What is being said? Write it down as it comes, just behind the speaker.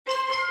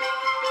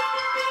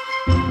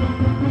Rugby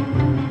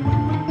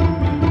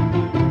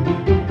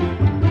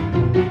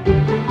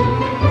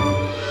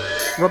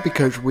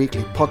Coach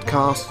Weekly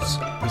Podcasts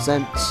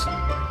presents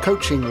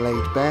Coaching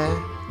Laid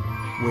Bare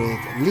with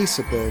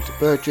Lisa Bird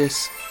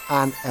Burgess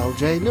and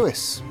LJ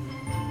Lewis.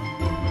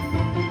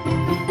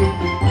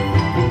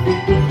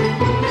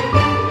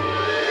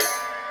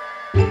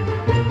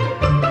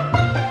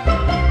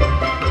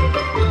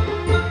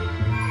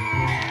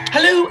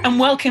 Hello and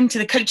welcome to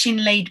the Coaching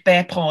Laid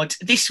Bare pod.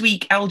 This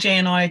week, LJ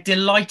and I are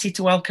delighted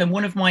to welcome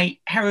one of my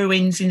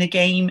heroines in the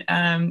game.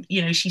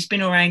 She's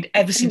been around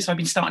ever since I've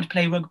been starting to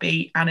play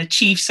rugby and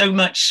achieved so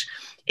much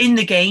in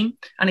the game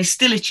and is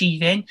still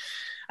achieving.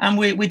 And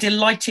we're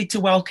delighted to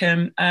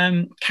welcome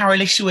Carol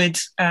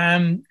Ishwood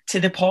to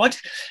the pod.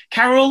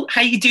 Carol,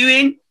 how you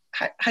doing?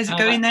 How's it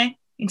going there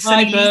in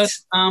sunny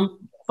Leeds?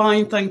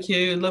 Fine, thank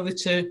you. Lovely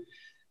to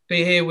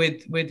be here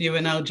with you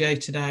and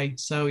LJ today.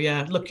 So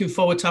yeah, looking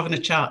forward to having a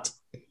chat.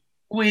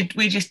 We're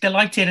just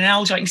delighted, and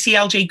LJ, I can see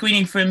LJ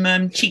grinning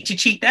from cheek to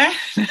cheek there.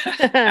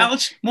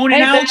 LJ,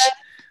 morning, hey, LJ.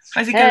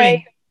 How's it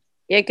going?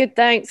 Yeah, good,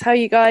 thanks. How are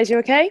you guys? You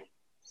okay?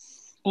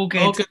 All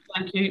good. All good,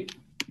 thank you.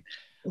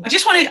 I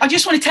just want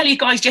to tell you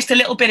guys just a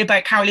little bit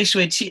about Carol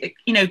Ishwood.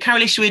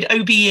 Carol Ishwood,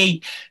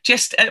 OBE,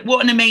 just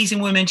what an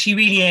amazing woman she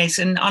really is.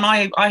 And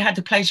I had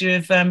the pleasure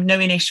of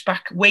knowing Ish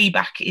way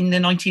back in the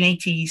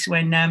 1980s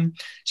when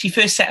she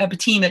first set up a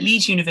team at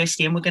Leeds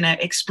University, and we're going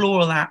to explore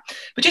all that.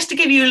 But just to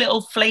give you a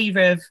little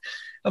flavour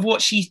of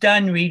what she's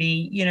done,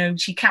 really,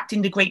 she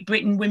captained the Great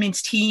Britain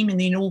women's team in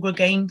the inaugural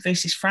game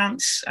versus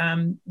France.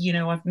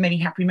 I've many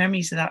happy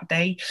memories of that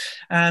day.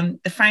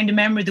 The founder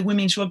member of the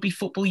Women's Rugby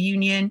Football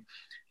Union.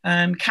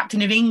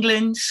 Captain of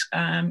England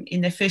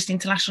in their first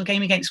international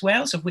game against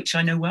Wales, of which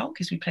I know well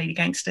because we played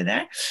against her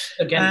there.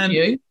 Against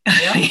you?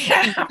 Yeah.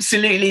 Yeah,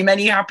 absolutely.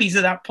 Many happies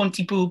of that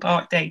Pontypool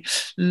Park day.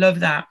 Love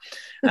that.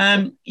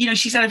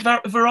 She's had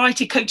a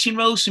variety of coaching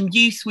roles from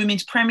youth,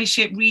 women's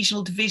premiership,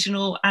 regional,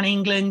 divisional and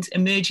England,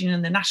 emerging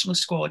in the national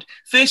squad.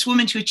 First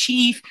woman to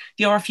achieve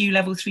the RFU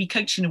Level 3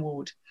 Coaching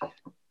Award.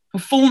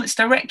 Performance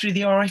Director of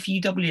the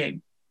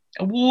RFUW.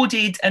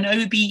 Awarded an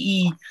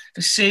OBE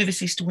for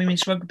services to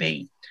women's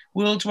rugby.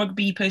 World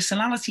Rugby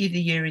Personality of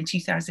the Year in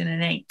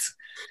 2008.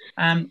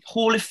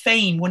 Hall of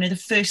Fame, one of the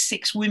first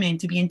 6 women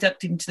to be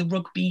inducted into the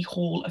Rugby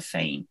Hall of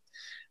Fame.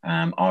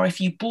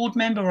 RFU Board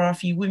Member,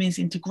 RFU Women's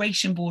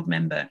Integration Board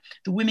Member.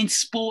 The Women's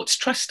Sports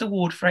Trust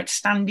Award for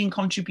Outstanding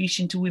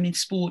Contribution to Women's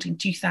Sport in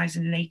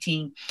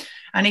 2018.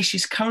 And Ish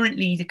is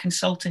currently the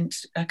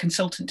consultant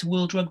to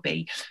World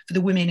Rugby for the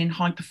Women in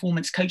High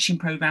Performance Coaching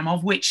Programme,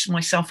 of which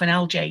myself and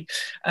LJ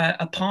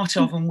are part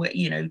of. And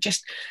we're,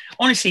 just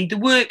honestly, the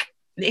work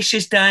Ish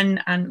has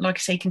done, and like I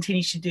say,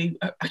 continues to do,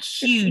 a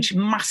huge,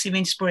 massive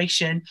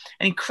inspiration,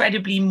 an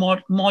incredibly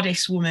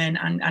modest woman,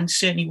 and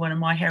certainly one of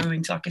my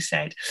heroines, like I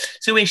said.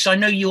 So Ish, I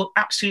know you'll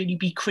absolutely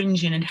be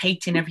cringing and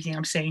hating everything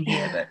I'm saying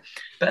here,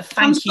 but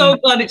thank you. I'm so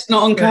glad it's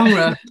not on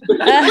camera.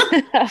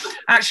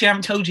 Actually, I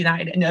haven't told you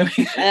that, no.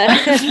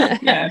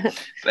 Yeah.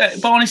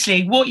 But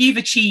honestly, what you've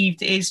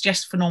achieved is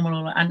just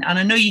phenomenal, and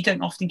I know you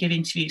don't often give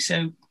interviews,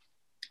 so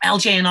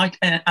LJ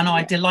and I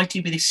are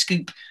delighted with this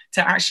scoop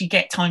to actually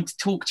get time to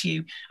talk to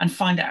you and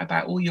find out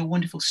about all your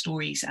wonderful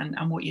stories and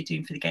what you're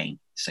doing for the game.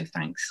 So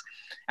thanks.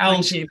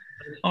 Thank you.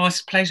 Oh,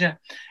 it's a pleasure.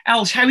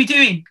 Els, how are we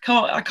doing?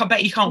 I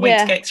bet you can't wait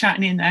to get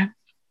chatting in there.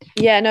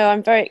 Yeah, no,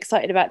 I'm very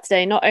excited about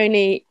today. Not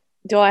only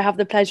do I have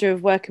the pleasure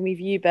of working with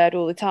you, Bird,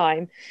 all the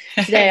time,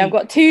 today I've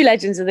got 2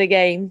 legends of the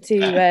game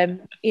to,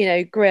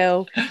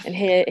 grill and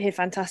hear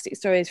fantastic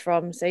stories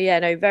from. So, yeah,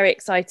 no, very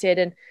excited,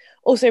 and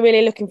also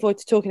really looking forward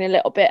to talking a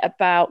little bit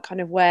about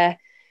kind of where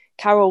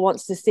Carol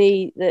wants to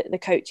see the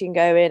coaching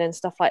going and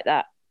stuff like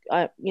that.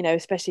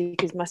 Especially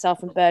because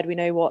myself and Bird, we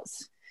know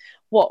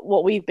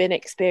what we've been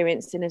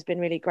experiencing has been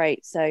really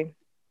great. So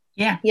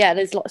yeah,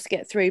 there's lots to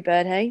get through,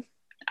 Bird, hey?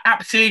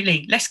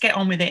 Absolutely. Let's get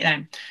on with it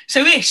then.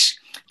 So Ish,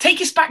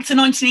 take us back to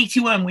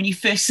 1981 when you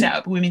first set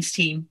up a women's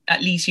team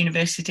at Leeds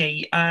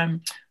University.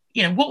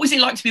 What was it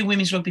like to be a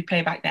women's rugby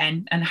player back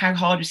then, and how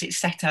hard was it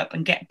set up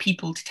and get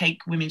people to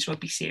take women's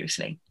rugby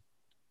seriously?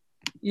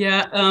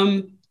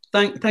 Yeah,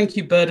 thank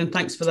you, Bird, and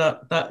thanks for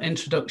that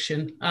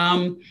introduction.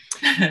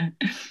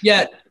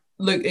 Yeah,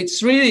 look,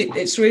 it's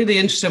really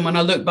interesting when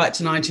I look back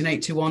to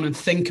 1981 and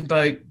think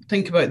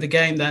about the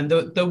game. Then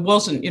there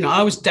wasn't,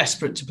 I was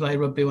desperate to play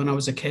rugby when I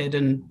was a kid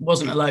and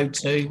wasn't allowed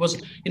to.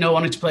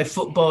 Wanted to play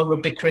football,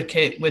 rugby,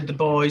 cricket with the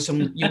boys,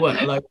 and you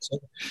weren't allowed to.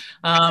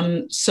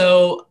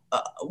 So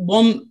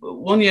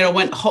one year I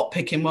went hot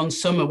picking one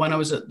summer when I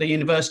was at the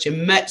university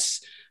and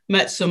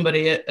met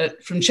somebody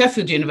from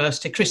Sheffield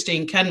University,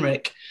 Christine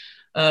Kenrick,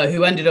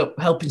 who ended up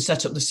helping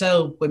set up the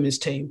Sale women's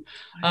team.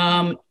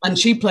 And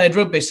she played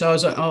rugby, so I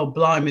was like, oh,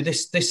 blimey,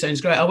 this sounds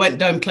great. I went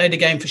down, played a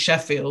game for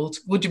Sheffield.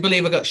 Would you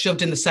believe I got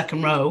shoved in the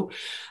second row?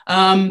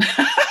 Did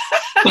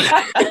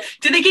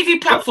they give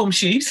you platform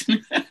shoes?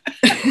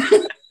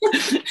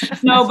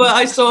 No, but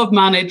I sort of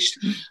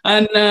managed.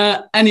 And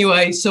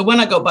anyway, so when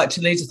I got back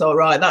to Leeds, I thought,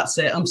 right, that's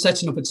it. I'm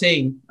setting up a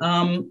team.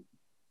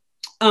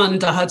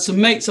 And I had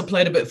some mates I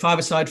played a bit of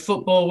five-a-side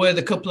football with,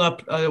 a couple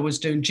I was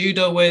doing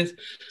judo with,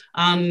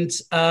 and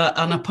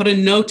I put a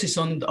notice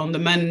on the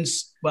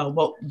men's,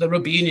 the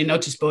rugby union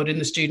notice board in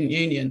the student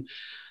union,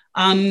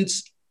 and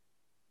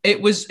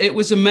it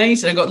was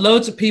amazing. I got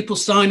loads of people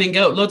signing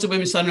up, loads of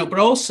women signing up, but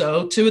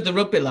also two of the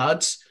rugby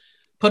lads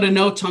put a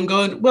note on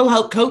going, "We'll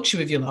help coach you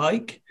if you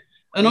like."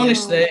 And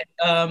honestly,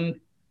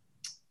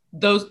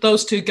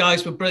 those two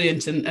guys were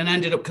brilliant and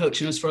ended up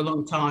coaching us for a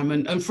long time,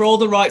 and for all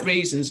the right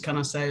reasons, can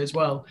I say, as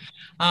well.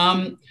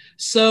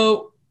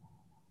 So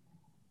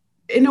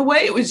in a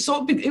way, it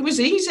was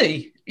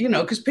easy,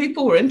 because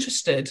people were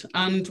interested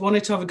and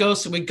wanted to have a go.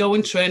 So we'd go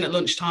and train at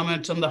lunchtime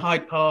out on the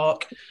Hyde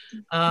Park,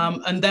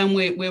 and then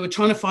we were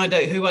trying to find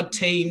out who had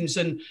teams,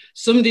 and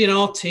somebody in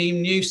our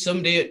team knew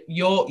somebody at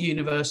York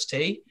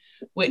University,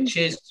 which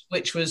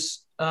was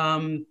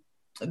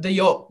the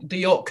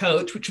York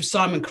coach, which was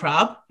Simon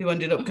Crabb, who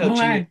ended up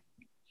coaching.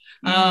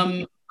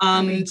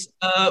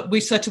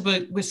 We set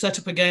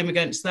up a game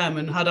against them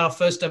and had our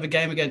first ever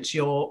game against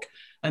York,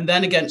 and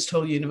then against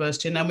Hull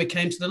University, and then we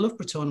came to the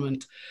Loughborough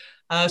tournament.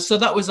 So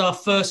that was our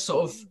first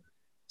sort of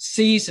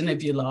season,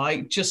 if you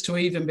like, just to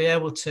even be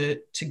able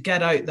to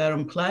get out there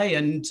and play.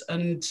 And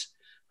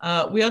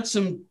we had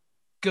some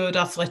good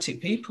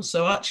athletic people.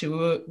 So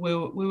actually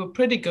we were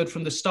pretty good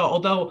from the start,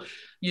 although,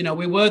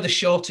 we were the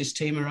shortest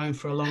team around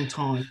for a long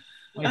time,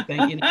 I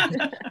think.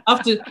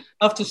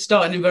 After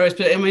starting in various,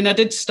 I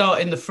did start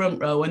in the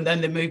front row, and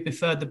then they moved me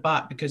further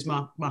back because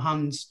my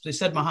hands, they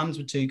said my hands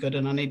were too good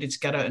and I needed to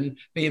get out and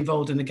be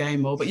involved in the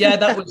game more. But yeah,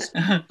 that was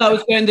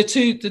when the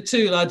two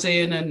lads,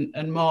 Ian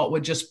and Mark, were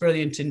just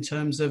brilliant in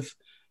terms of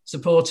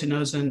supporting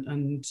us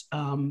and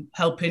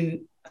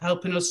helping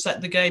us set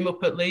the game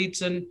up at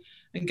Leeds and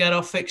get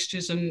our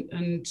fixtures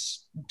and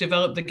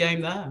develop the game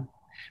there.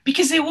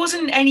 Because there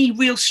wasn't any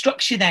real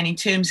structure then in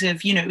terms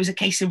of, it was a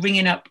case of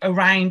ringing up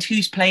around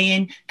who's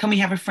playing, can we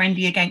have a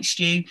friendly against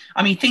you?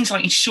 I mean, things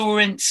like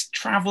insurance,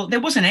 travel, there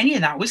wasn't any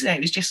of that, was there?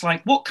 It was just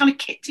like, what kind of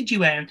kit did you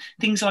wear?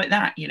 Things like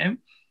that,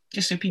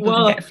 just so people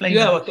can get a flavour.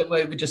 Yeah, I think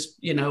we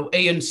just,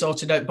 Ian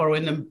sorted out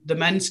borrowing the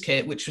men's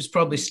kit, which was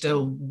probably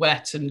still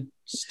wet and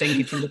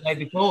stinky from the day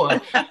before.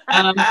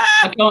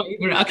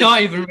 I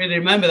can't even really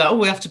remember that.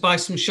 We have to buy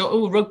some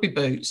rugby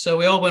boots. So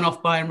we all went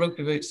off buying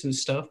rugby boots and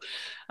stuff.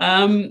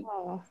 And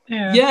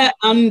we'd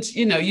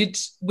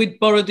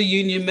borrow the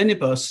Union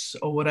minibus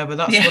or whatever.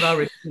 That's what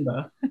I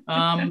remember.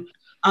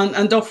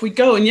 And off we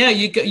go. And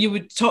you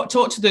would talk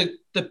to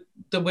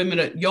the women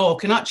at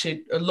York, and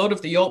actually a lot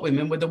of the York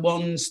women were the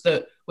ones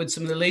that, with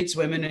some of the Leeds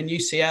women and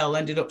UCL,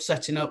 ended up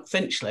setting up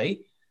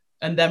Finchley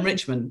and then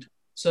Richmond.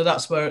 So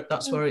that's where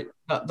that started.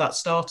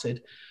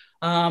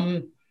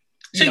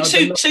 So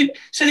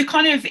the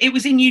kind of, it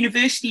was in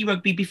university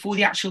rugby before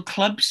the actual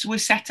clubs were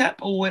set up,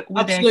 or were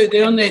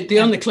absolutely the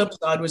only club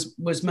side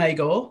was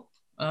Magor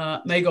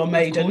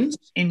Maidens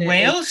in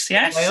Wales,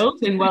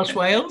 in Welsh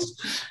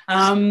Wales,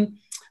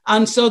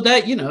 and so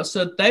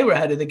they were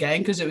ahead of the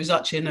game because it was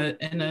actually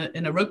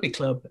in a rugby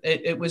club.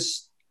 It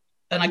was,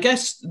 and I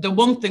guess the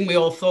one thing we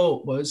all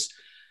thought was,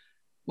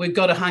 we've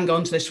got to hang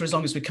on to this for as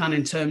long as we can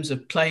in terms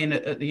of playing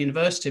at the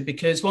university,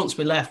 because once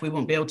we left, we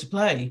won't be able to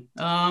play.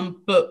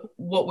 But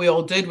what we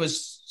all did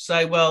was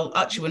say, well,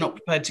 actually, we're not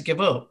prepared to give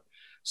up.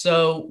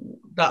 So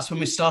that's when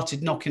we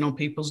started knocking on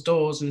people's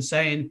doors and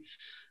saying,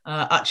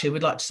 actually,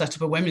 we'd like to set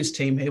up a women's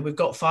team here. We've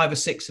got 5 or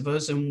 6 of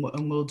us, and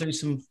we'll do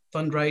some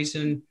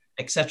fundraising,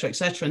 et cetera, et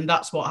cetera. And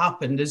that's what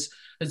happened. As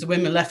the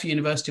women left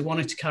university,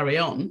 wanted to carry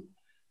on,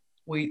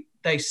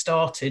 they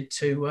started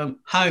to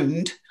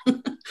hound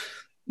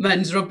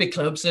men's rugby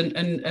clubs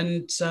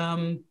and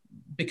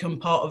become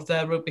part of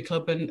their rugby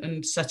club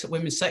and set up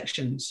women's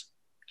sections.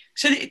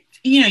 So,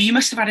 you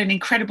must have had an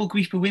incredible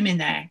group of women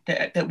there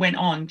that went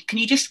on. Can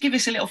you just give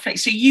us a little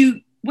flex? So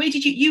you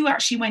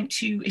actually went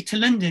to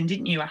London,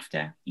 didn't you,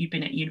 after you'd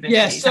been at university?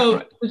 Yeah, so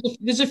right?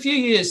 There's a few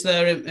years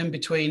there in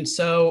between.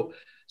 So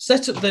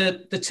set up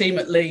the team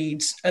at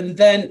Leeds, and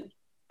then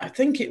I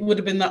think it would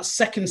have been that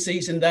second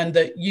season then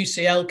that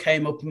UCL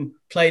came up and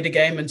played a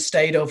game and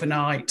stayed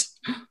overnight.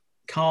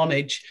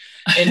 Carnage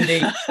in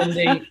the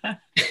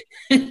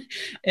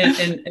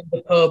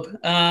pub.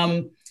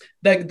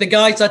 The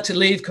guys had to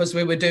leave because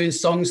we were doing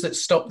songs that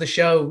stopped the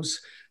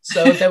shows.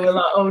 So they were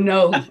like, oh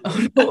no, we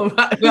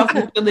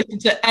haven't to listen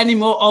to any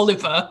more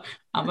Oliver.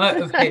 I'm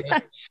out of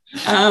here.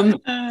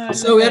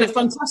 So we had a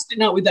fantastic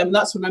night with them.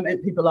 That's when I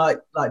met people like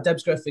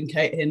Debs Griffin,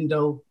 Kate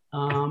Hindle,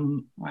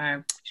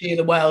 wow,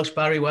 Sheila Welsh,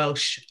 Barry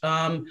Welsh.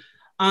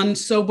 And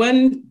so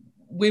when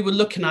we were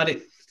looking at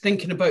it,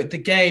 thinking about the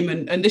game,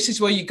 and this is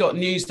where you got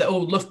news that,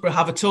 Loughborough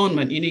have a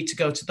tournament, you need to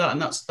go to that,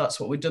 and that's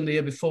what we'd done the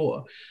year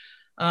before.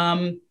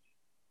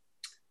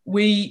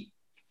 We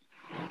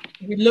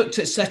looked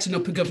at setting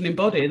up a governing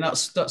body, and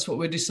that's what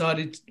we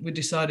decided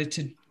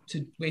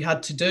we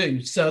had to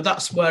do. So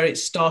that's where it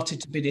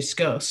started to be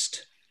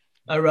discussed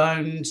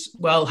around,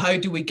 well, how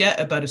do we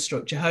get a better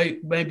structure? How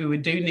maybe we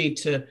do need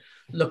to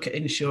look at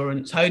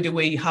insurance. How do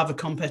we have a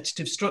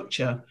competitive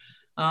structure?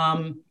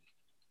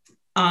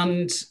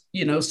 And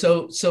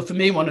so for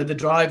me, one of the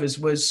drivers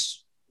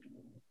was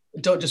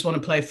don't just want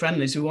to play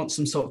friendlies, we want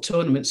some sort of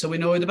tournament so we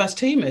know who the best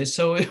team is.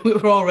 So we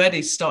were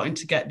already starting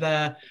to get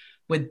there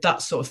with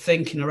that sort of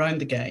thinking around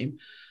the game.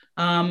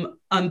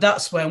 And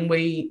that's when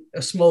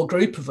a small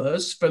group of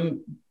us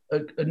from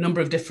a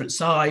number of different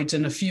sides,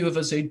 and a few of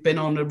us who'd been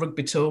on a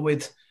rugby tour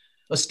with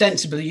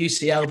ostensibly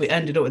UCL, but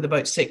ended up with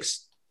about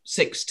six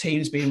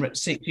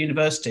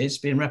universities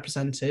being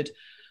represented.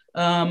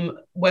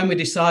 When we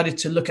decided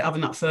to look at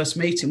having that first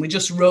meeting, we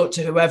just wrote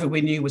to whoever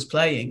we knew was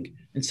playing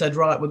and said,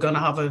 right, we're going to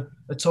have a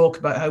talk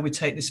about how we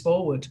take this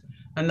forward.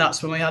 And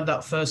that's when we had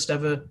that first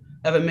ever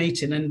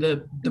meeting in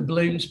the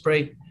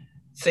Bloomsbury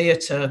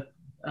Theatre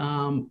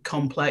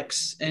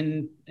complex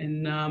in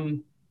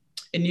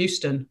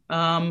Euston.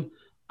 Wow!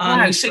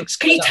 So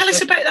can you tell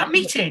us about that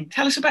meeting?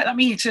 Tell us about that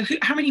meeting. So,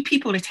 how many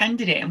people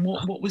attended it, and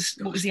what was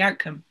the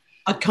outcome?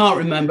 I can't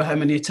remember how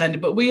many attended,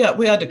 but we had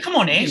a come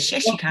on, Ish.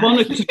 Yes, you can. One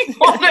or two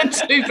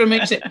from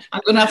each.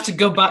 I'm going to have to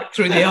go back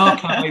through the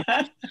archive.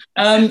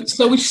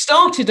 So we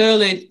started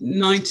early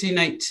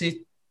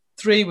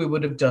 1983. We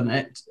would have done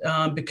it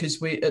because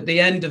we at the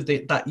end of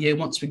that year,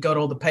 once we got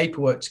all the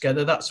paperwork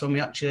together, that's when we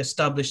actually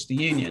established the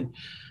union.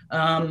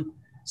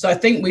 So I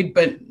think me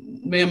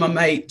and my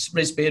mate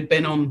Risby had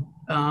been on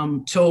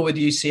tour with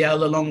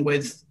UCL along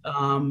with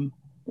some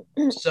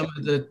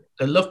of the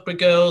Loughborough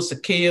girls, the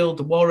Kiel,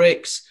 the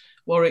Warwick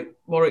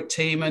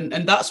team,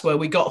 and that's where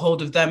we got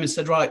hold of them and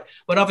said, right,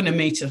 we're having a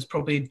meeting. It was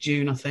probably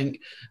June, I think,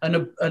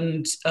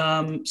 and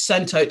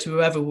sent out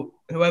to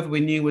whoever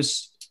we knew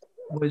was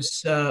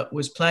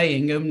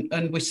playing,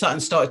 and we sat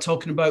and started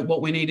talking about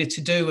what we needed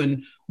to do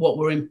and what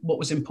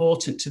was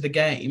important to the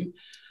game.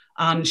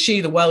 And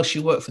Sheila Welsh,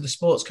 who worked for the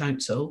Sports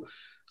Council,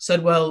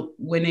 said, well,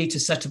 we need to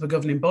set up a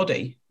governing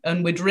body.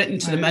 And we'd written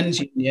to the men's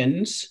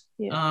unions,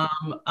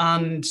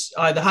 and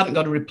either hadn't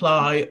got a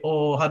reply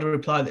or had a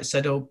reply that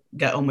said, oh,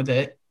 get on with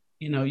it.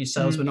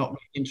 Yourselves were not really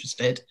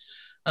interested.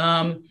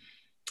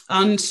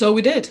 And so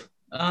we did.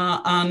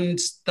 And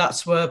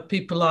that's where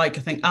people like,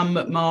 I think, Anne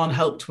McMahon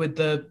helped with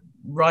the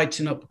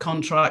writing up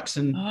contracts.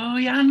 And oh,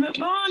 yeah, Anne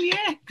McMahon,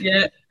 yeah.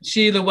 Yeah,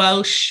 Sheila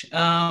Welsh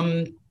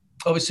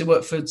obviously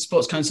worked for the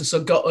Sports Council,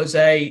 so got us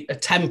a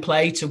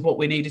template of what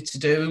we needed to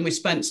do. And we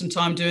spent some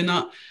time doing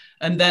that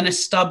and then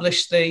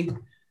established the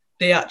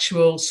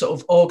actual sort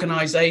of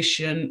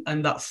organisation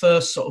and that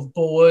first sort of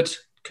board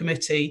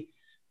committee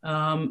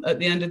at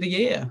the end of the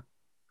year.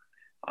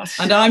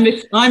 And I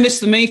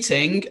missed the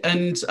meeting,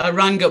 and I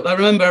remember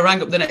I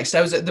rang up the next day.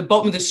 I was at the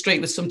bottom of the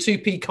street with some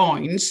 2p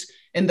coins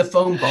in the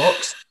phone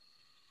box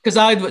because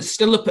I was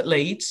still up at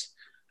Leeds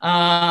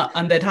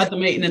and they'd had the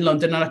meeting in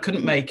London and I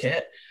couldn't make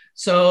it.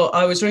 So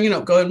I was ringing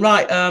up going,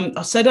 right,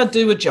 I said I'd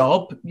do a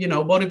job,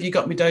 what have you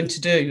got me down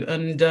to do?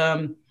 And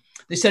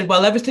they said,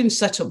 well, everything's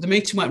set up. The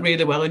meeting went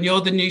really well and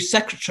you're the new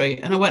secretary.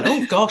 And I went,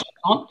 oh, gosh,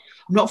 I'm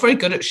not very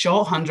good at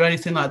shorthand or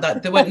anything like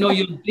that. They went, no,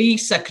 you're the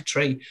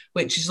secretary,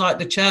 which is like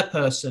the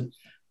chairperson.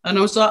 And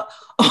I was like,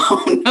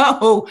 oh,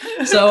 no.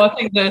 So I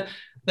think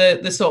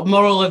the sort of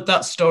moral of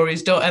that story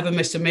is don't ever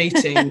miss a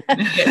meeting.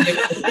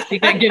 You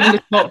get given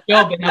the top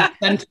job in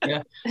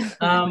absentia.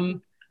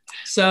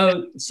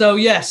 So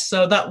yes,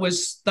 so that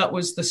was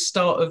the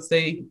start of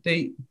the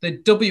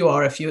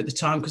WRFU at the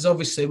time, because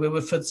obviously we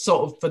were for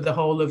the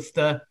whole of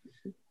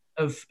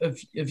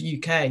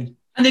UK.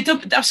 And that's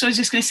what I was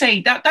just going to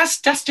say.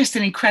 That's just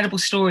an incredible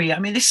story. I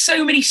mean, there's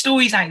so many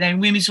stories out there in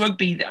women's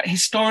rugby that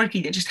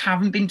historically that just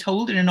haven't been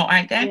told and are not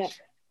out there. Yeah.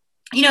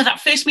 That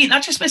first meeting,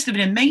 that just must have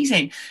been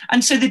amazing.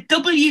 And so the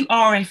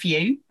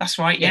WRFU, that's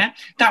right, yeah,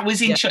 that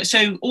was in.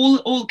 So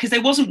all because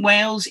there wasn't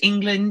Wales,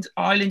 England,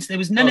 Ireland. There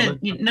was none of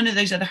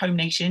those other home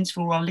nations. For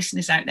all our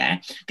listeners out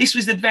there, this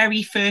was the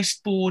very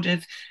first board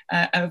of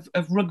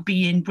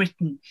rugby in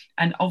Britain,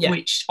 and of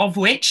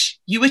which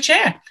you were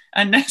chair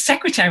and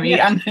secretary,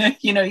 and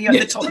you had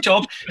the top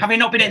job, having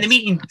not been at the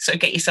meeting. So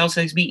get yourselves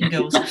those meeting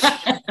girls.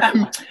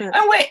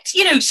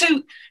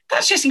 So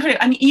that's just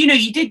incredible. And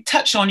you did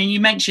touch on, and you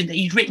mentioned that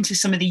you'd written to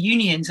some of the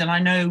unions, and I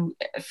know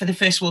for the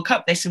first World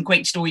Cup there's some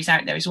great stories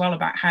out there as well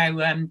about how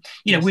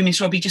women's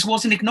rugby just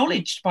wasn't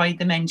acknowledged by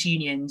the men's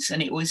unions,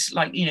 and it was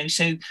like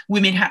so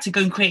women had to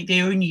go and create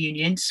their own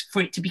unions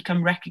for it to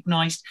become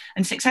recognised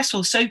and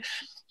successful. So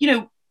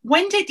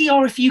when did the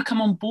RFU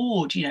come on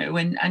board,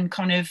 and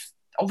kind of,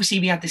 obviously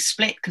we had this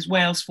split because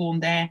Wales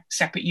formed their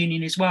separate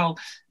union as well.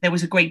 There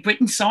was a Great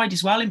Britain side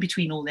as well in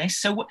between all this.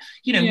 So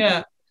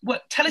tell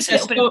us a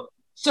little bit.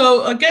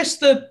 So I guess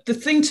the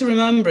thing to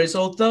remember is,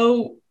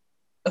 although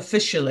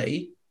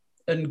officially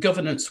and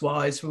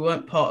governance-wise we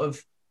weren't part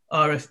of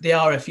the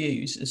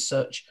RFUs as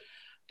such,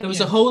 there was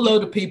a whole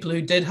load of people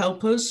who did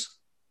help us.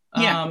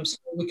 So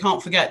we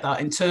can't forget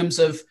that in terms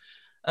of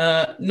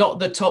not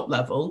the top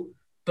level,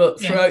 but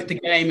throughout the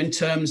game in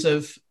terms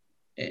of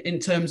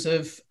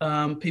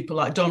people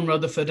like Don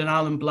Rutherford and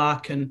Alan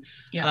Black and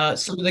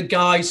some of the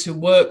guys who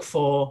work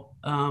for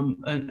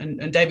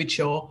and David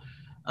Shaw.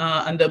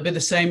 And there'll be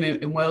the same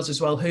in Wales as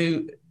well,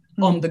 who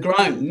on the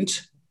ground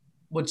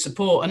would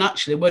support. And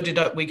actually, where did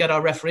we get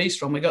our referees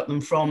from? We got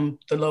them from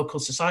the local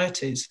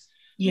societies.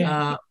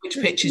 Which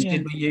pitches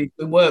did we use?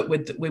 We worked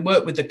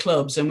with the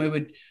clubs, and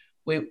we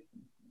we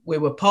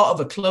were part of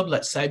a club,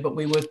 let's say, but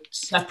we were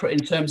separate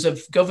in terms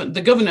of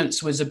the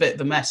governance was a bit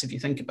of a mess, if you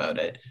think about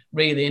it,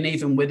 really. And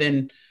even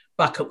within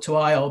back up to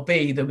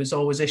IRB, there was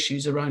always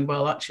issues around,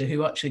 well, actually,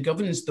 who actually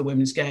governs the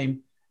women's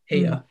game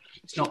here?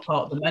 It's not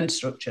part of the men's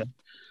structure.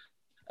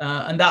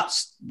 And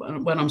that's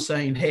when I'm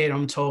saying here,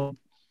 I'm told,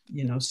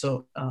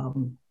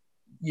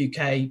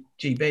 UK,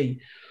 GB.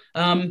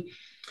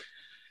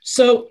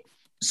 So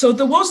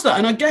there was that.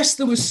 And I guess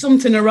there was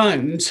something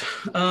around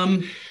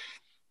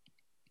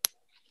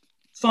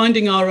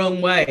finding our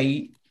own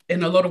way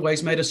in a lot of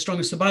ways made us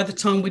stronger. So by the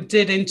time we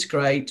did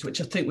integrate,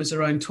 which I think was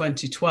around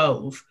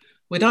 2012,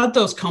 we'd had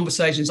those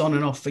conversations on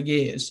and off for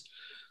years.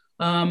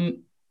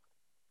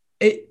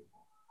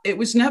 It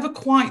was never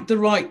quite the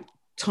right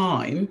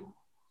time.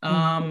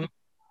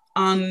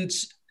 And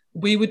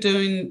we were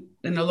doing,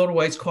 in a lot of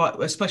ways,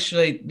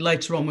 especially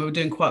later on, we were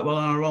doing quite well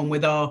on our own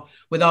with our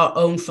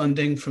own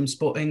funding from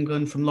Sport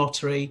England, from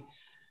Lottery,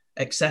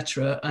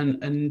 etc.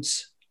 And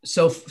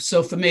so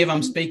for me, if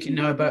I'm speaking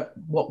now about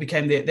what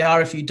became the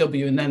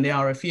RFUW and then the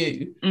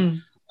RFU,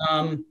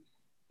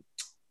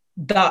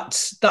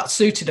 that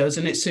suited us,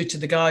 and it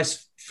suited the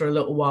guys for a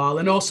little while.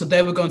 And also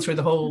they were going through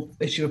the whole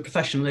issue of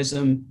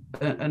professionalism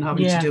and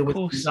having to deal with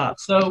that.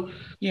 So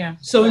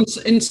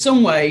in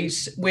some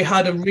ways we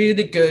had a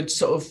really good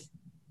sort of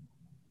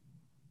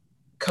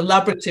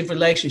collaborative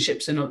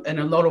relationships in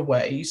a lot of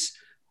ways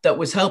that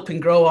was helping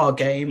grow our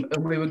game,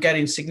 and we were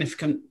getting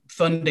significant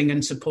funding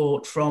and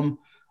support from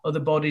other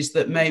bodies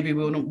that maybe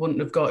we wouldn't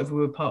have got if we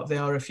were part of the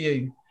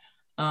RFU.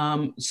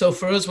 So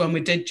for us, when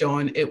we did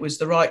join, it was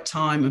the right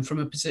time and from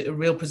a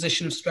real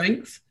position of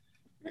strength.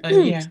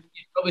 And you've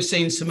probably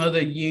seen some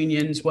other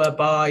unions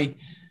whereby,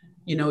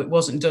 it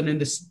wasn't done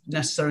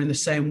necessarily in the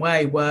same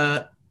way,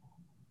 where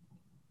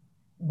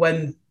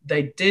when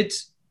they did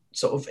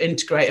sort of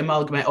integrate,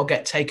 amalgamate, or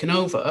get taken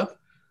over,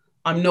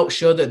 I'm not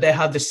sure that they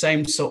had the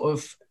same sort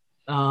of,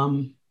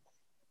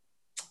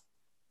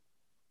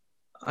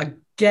 I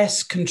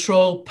guess,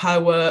 control,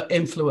 power,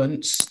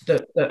 influence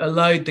that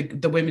allowed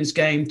the women's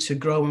game to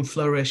grow and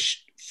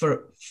flourish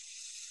for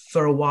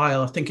a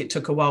while. I think it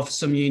took a while for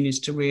some unions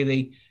to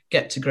really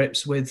get to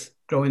grips with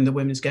growing the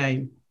women's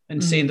game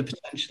and seeing the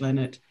potential in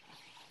it.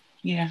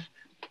 Yeah.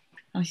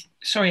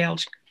 Sorry,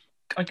 Elge.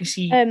 I can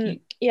see.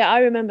 Yeah, I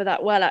remember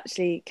that well,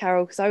 actually,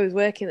 Carol, because I was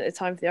working at the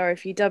time for the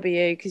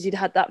RFUW, because you'd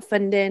had that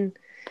funding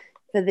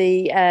for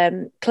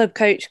the club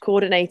coach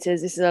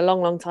coordinators. This is a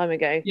long, long time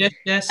ago.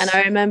 Yes. And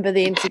I remember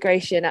the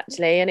integration,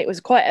 actually, and it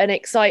was quite an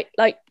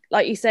like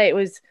you say, it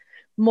was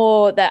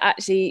more that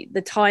actually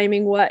the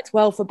timing worked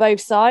well for both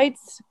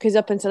sides, because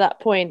up until that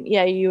point,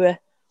 you were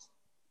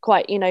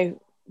quite,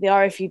 the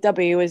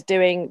RFUW was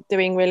doing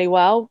really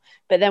well.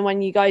 But then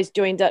when you guys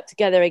joined up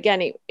together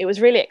again, it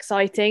was really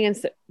exciting. And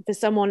so, for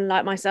someone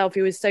like myself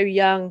who was so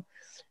young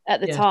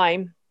at the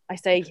time, I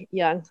say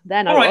young,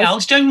 then all right,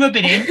 Alice, don't rub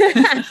it in.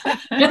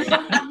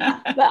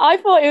 But I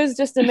thought it was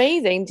just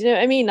amazing. Do you know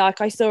what I mean?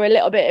 Like, I saw a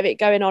little bit of it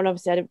going on.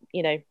 Obviously,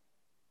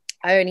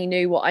 I only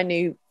knew what I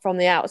knew from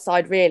the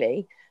outside,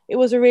 really. It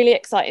was a really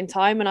exciting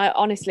time. And I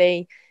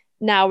honestly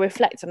now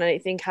reflect on it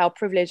and think how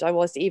privileged I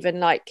was to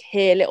even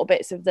hear little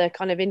bits of the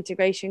kind of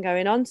integration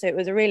going on. So it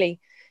was a really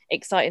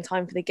exciting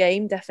time for the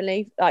game,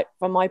 definitely,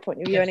 from my point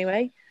of view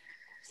anyway.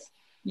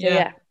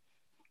 So,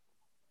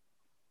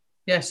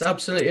 Yes,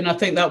 absolutely. And I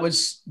think that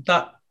was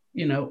that,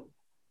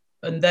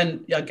 and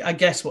then I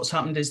guess what's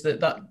happened is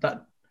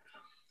that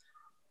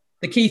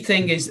the key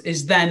thing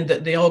is then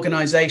that the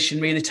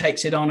organisation really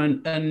takes it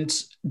on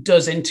and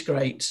does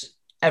integrate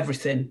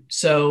everything.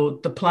 So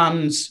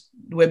the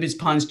women's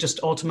plans just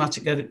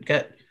automatically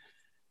get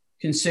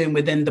consumed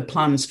within the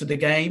plans for the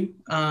game.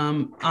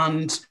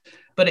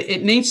 But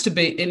it needs to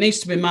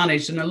be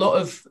managed, and a lot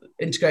of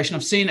integration,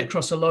 I've seen it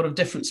across a lot of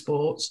different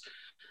sports.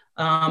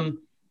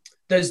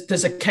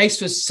 There's a case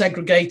for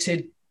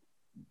segregated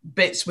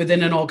bits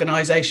within an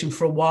organisation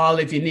for a while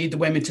if you need the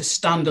women to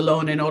stand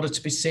alone in order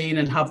to be seen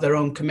and have their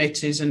own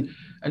committees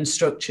and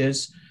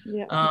structures.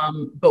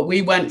 But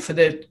we went for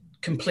the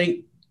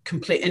complete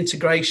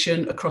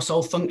integration across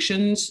all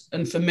functions,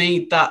 and for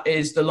me that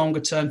is the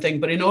longer term thing.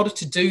 But in order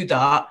to do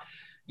that,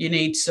 you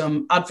need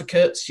some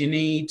advocates, you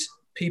need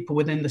people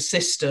within the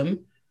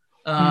system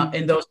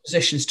in those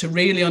positions to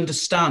really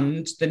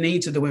understand the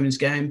needs of the women's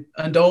game,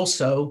 and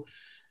also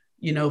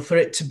for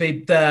it to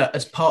be there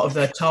as part of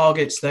their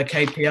targets, their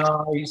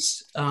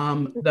KPIs,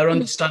 their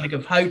understanding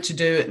of how to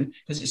do it,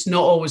 because it's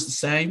not always the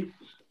same,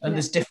 and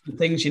there's different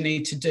things you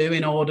need to do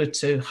in order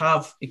to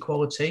have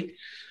equality.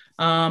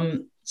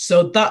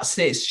 So that's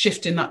it. It's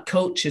shifting that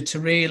culture to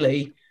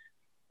really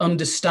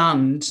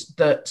understand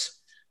that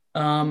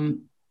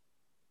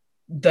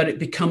that it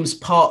becomes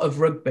part of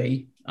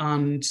rugby,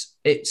 and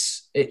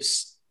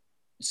it's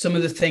some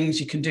of the things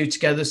you can do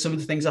together, some of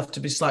the things have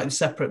to be slightly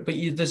separate, but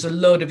there's a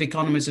load of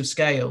economies of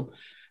scale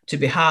to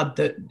be had,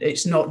 that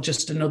it's not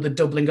just another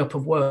doubling up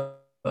of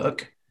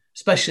work.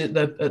 especially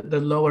at the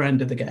lower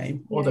end of the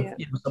game, or the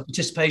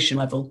participation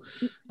level.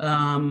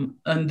 And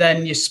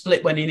then you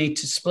split when you need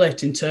to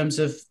split in terms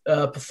of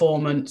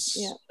performance,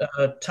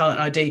 talent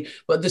ID.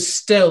 But there's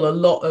still a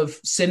lot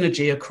of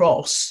synergy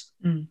across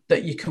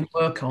that you can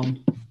work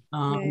on.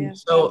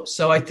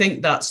 So I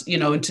think that's,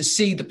 and to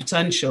see the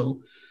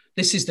potential,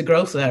 this is the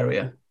growth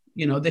area.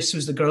 This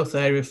was the growth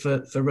area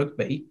for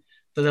rugby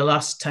for the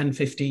last 10,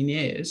 15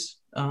 years,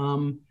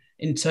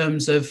 in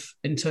terms of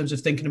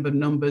thinking about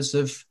numbers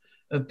of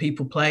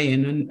people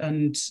playing,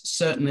 and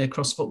certainly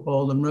across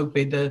football and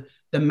rugby, the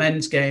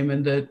men's game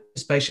and the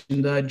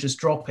participation there just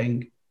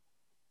dropping.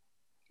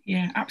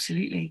 Yeah,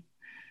 absolutely.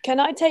 Can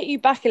I take you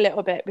back a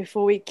little bit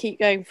before we keep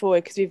going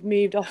forward, because we've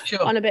moved off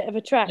on a bit of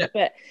a track,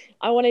 but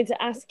I wanted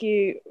to ask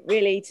you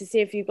really to see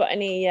if you've got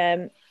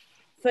any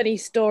funny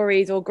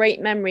stories or great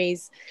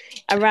memories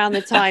around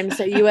the time.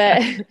 So you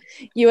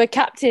were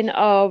captain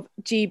of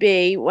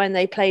GB when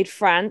they played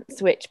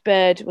France, which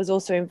Bird was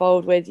also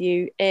involved with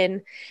you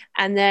in,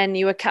 and then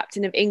you were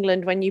captain of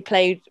England when you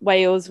played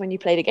Wales, when you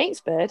played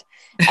against Bird.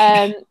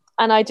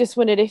 And I just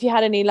wondered if you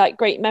had any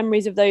great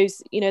memories of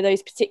those,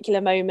 those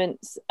particular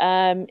moments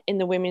in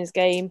the women's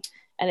game,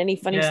 and any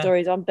funny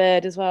stories on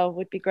Bird as well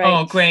would be great.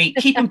 Oh, great.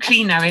 Keep them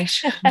clean now,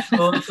 Ish. I've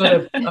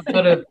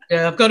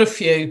got a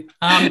few.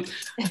 I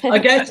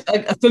guess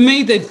for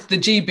me, the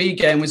GB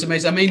game was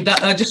amazing. I mean,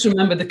 I just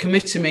remember the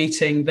committee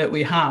meeting that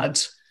we had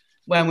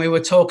when we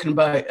were talking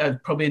about,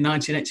 probably in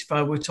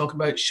 1985, we were talking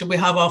about, should we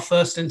have our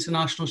first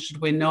international,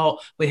 should we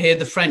not? We hear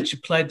the French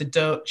have played, the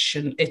Dutch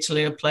and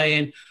Italy are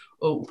playing.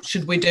 Or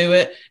should we do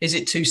it? Is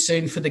it too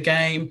soon for the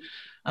game?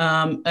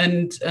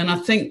 And I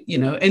think,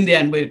 in the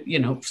end, we,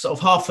 sort of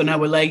half an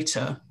hour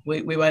later,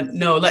 we went,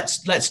 no, let's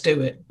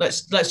do it.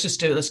 Let's just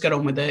do it. Let's get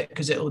on with it,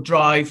 because it'll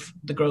drive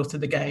the growth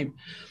of the game.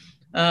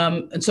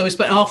 And so we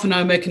spent half an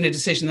hour making a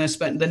decision, then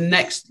spent the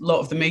next lot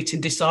of the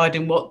meeting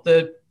deciding what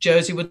the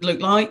jersey would look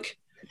like.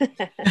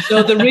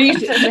 So the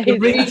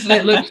reason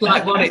it looks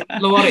like what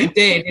it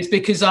did is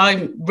because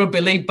I'm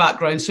rugby league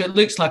background, so it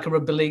looks like a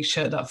rugby league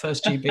shirt, that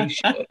first GB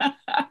shirt.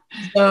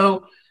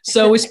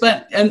 So we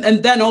spent,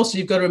 and then also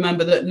you've got to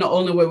remember that not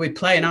only were we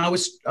playing, I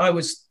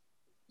was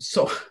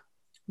so,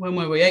 when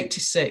were we,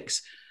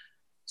 86?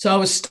 So I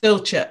was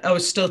still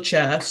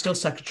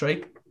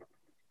secretary.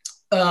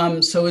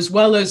 So as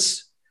well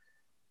as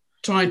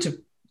trying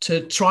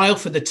to trial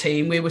for the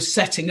team, we were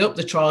setting up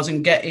the trials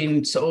and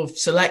getting sort of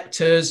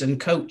selectors and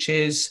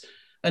coaches.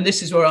 And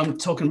this is where I'm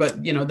talking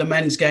about, the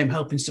men's game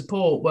helping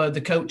support, where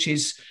the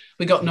coaches,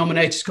 we got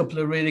nominated a couple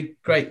of really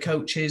great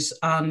coaches,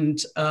 and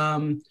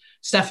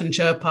Stefan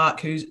Cherpak,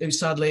 who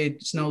sadly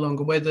is no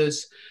longer with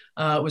us,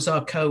 was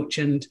our coach.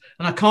 And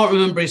I can't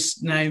remember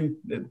his name,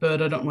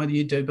 Bird, I don't know whether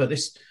you do, but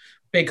this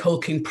big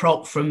hulking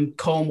prop from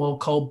Cornwall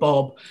called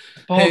Bob.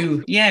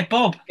 Bob. Yeah,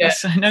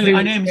 I know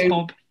him as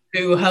Bob.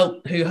 Who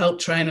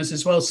helped train us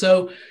as well.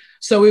 So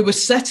we were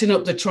setting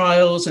up the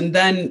trials, and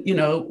then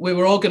we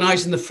were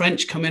organising the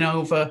French coming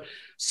over.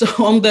 So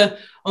on the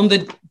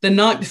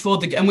night before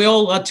and we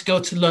all had to go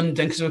to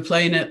London because we were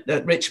playing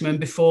at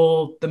Richmond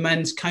before the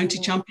men's county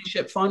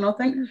championship final, I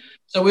think.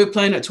 So we were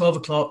playing at 12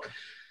 o'clock.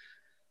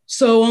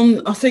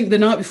 So I think the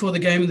night before the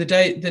game,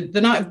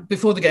 the night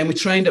before the game, we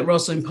trained at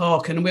Roslyn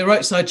Park, and we were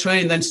outside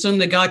training. Then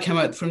suddenly a guy came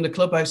out from the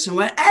clubhouse and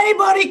went,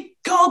 "Anybody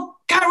call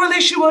Carol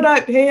Isherwood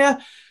out here?"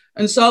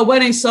 And so I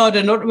went inside,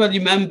 and I don't really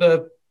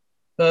remember,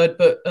 Bird,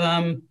 but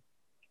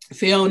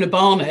Fiona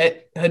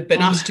Barnett had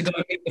been asked to go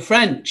and meet the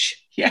French.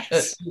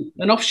 Yes.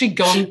 And off she'd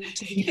gone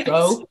to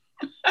Heathrow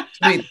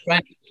to meet the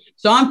French.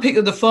 So I'm picking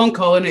up the phone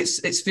call, and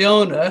it's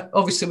Fiona,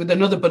 obviously with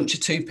another bunch of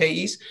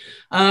 2Ps,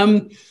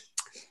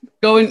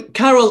 going,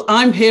 "Carol,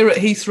 I'm here at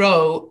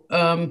Heathrow.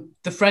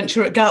 The French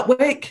are at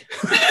Gatwick."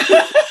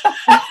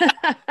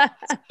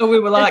 So we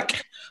were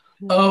like,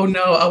 oh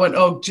no. I went,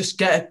 oh, just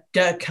get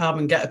a cab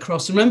and get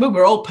across. And remember,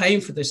 we're all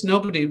paying for this.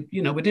 Nobody,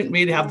 we didn't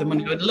really have the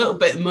money. We had a little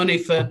bit of money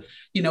for,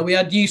 we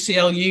had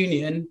UCL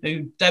Union,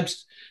 who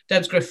Debs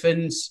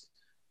Griffin's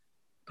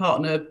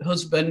partner,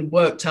 husband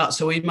worked at.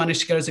 So we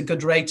managed to get us a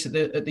good rate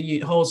at the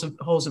halls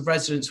of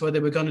residence where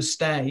they were going to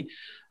stay.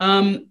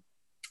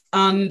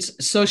 And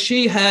so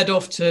she headed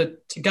off to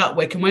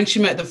Gatwick. And when she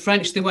met the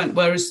French, they went,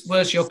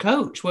 where's your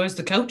coach? Where's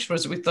the coach for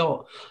us? We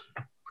thought,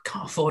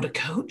 can't afford a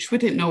coach. We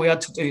didn't know we had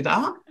to do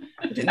that.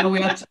 We didn't know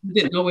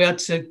we had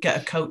to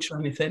get a coach or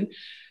anything.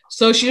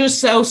 So she just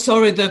said, "Oh,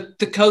 sorry,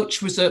 the coach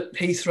was at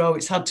Heathrow.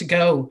 It's had to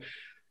go."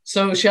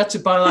 So she had to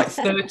buy like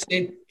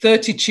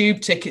 30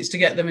 tube tickets to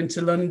get them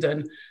into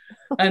London.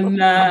 And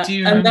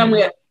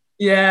then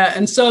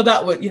and so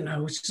that was,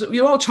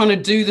 we were all trying to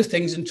do the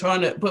things and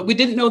but we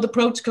didn't know the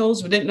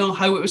protocols. We didn't know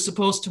how it was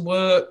supposed to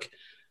work.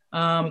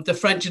 The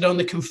French had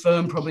only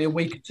confirmed probably a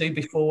week or two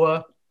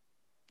before.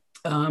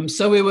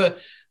 So we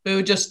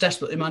were just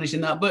desperately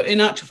managing that. But in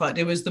actual fact,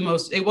 it was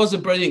a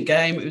brilliant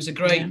game. It was a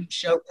great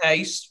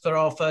showcase for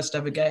our first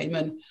ever game.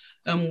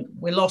 And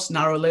we lost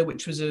narrowly,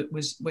 which was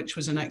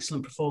an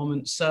excellent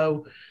performance.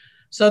 So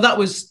there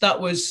were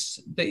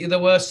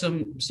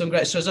some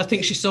great stories. I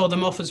think she saw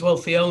them off as well,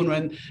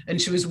 Fiona,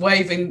 and she was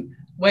waving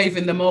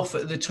waving them off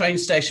at the train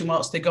station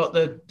whilst they got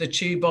the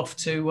tube off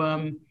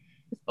to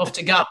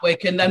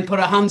Gatwick, and then put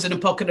her hands in her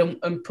pocket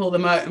and pull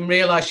them out and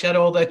realised she had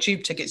all their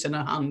tube tickets in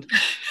her hand.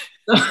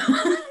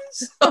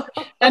 So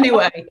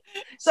anyway,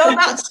 so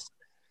that's,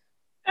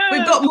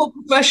 we've got more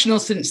professional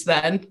since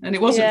then, and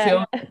it wasn't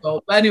Fiona's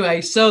fault. But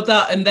anyway, so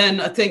that, and then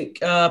I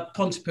think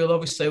Pontypool,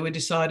 obviously, we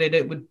decided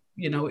it would,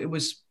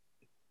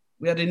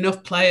 we had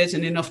enough players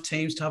and enough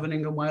teams to have an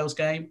England-Wales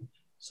game.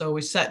 So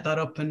we set that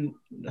up and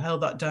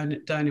held that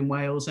down in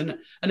Wales. And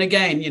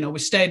again, we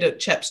stayed at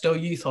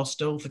Chepstow Youth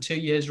Hostel for 2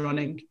 years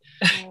running.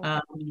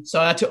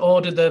 So I had to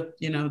order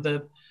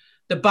the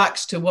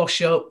backs to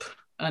wash up,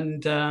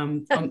 and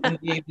in the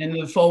evening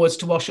the forwards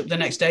to wash up the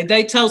next day.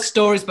 They tell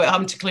stories about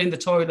having to clean the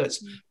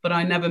toilets, but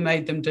I never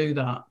made them do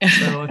that.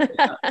 So I think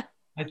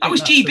that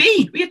was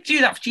GB. We had to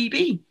do that for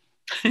GB.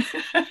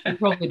 We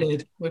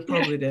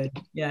probably did.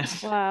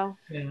 Yes. Wow.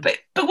 Yeah.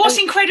 But what's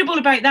incredible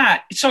about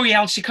that? Sorry,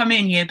 Al, to come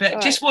in here, but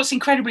just what's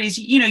incredible is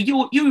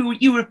you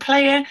were a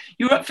player.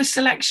 You were up for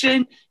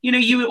selection.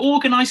 You were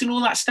organising all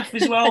that stuff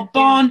as well.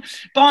 Barn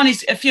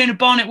is Fiona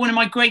Barnett, one of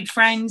my great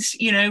friends.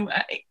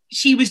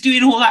 She was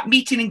doing all that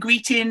meeting and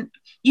greeting.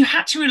 You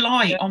had to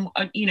rely on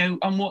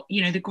what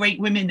the great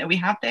women that we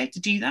had there to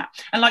do that.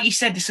 And like you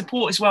said, the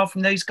support as well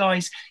from those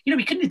guys.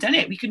 We couldn't have done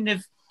it. We couldn't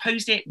have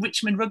posed it.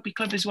 Richmond Rugby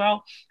Club as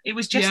well. It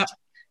was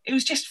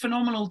just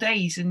phenomenal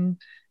days. And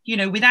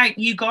without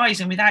you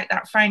guys and without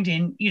that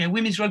founding,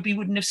 women's rugby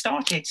wouldn't have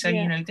started. So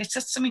there's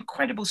just some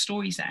incredible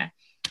stories there.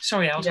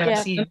 Sorry, I was going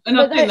to see you. And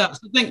I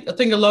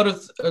think a lot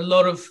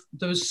of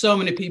there was so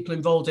many people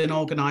involved in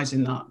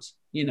organising that.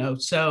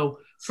 So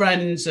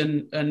friends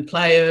and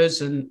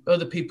players and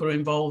other people are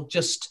involved,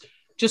 just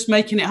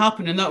making it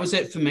happen. And that was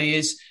it for me,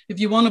 is if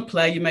you want to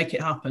play, you make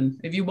it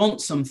happen. If you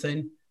want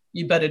something,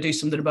 you better do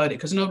something about it,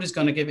 because nobody's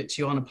going to give it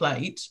to you on a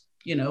plate,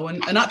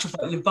 and actual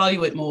fact, you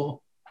value it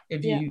more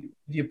if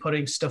you're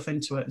putting stuff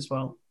into it as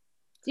well.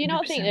 Do you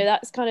not think that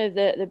that's kind of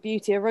the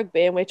beauty of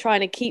rugby, and we're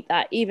trying to keep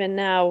that even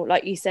now?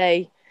 Like you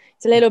say,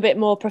 it's a little bit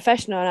more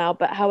professional now,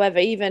 but however,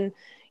 even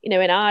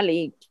in our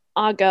league,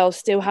 our girls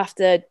still have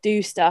to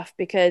do stuff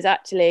because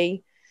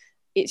actually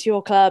it's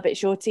your club,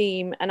 it's your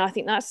team. And I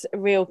think that's a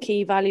real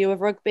key value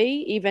of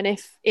rugby. Even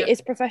if it is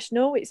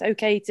professional, it's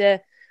okay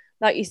to,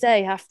 like you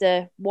say, have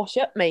to wash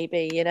up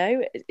maybe,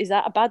 Is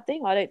that a bad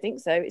thing? I don't think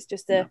so. It's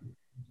just I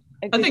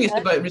think it's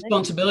about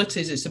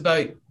responsibilities. It's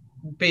about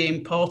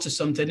being part of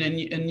something,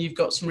 and you've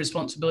got some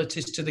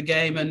responsibilities to the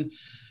game and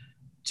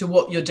to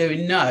what you're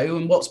doing now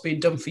and what's being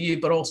done for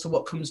you, but also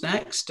what comes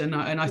next. And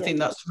I think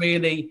that's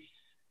really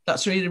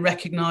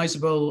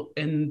recognisable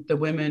in the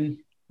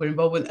women we're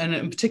involved with, and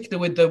in particular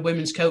with the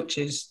women's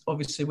coaches,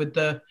 obviously with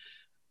the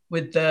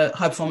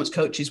high performance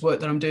coaches work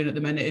that I'm doing at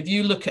the minute. If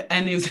you look at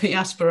any of the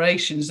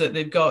aspirations that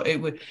they've got,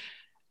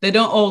 they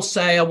don't all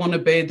say, I want to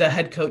be the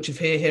head coach of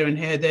here and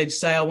here. They'd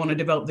say, I want to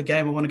develop the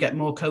game. I want to get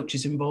more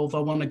coaches involved. I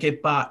want to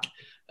give back.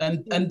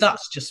 And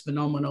that's just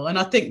phenomenal. And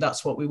I think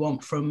that's what we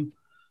want from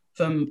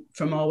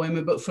our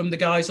women, but from the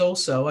guys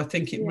also. I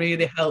think it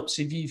really helps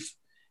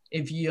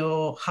if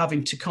you're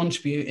having to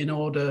contribute in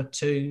order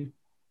to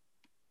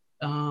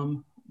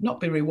not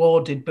be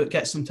rewarded, but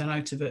get something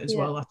out of it as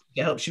well. I think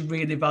it helps you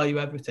really value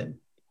everything.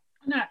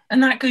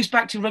 And that goes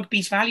back to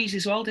rugby's values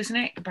as well, doesn't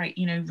it? About,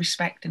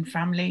 respect and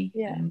family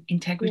and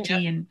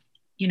integrity. And,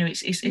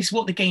 it's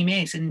what the game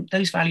is. And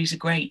those values are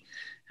great.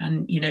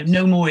 And,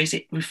 no more is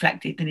it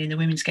reflected than in the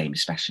women's game,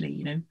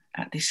 especially,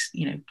 at this,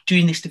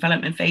 during this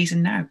development phase.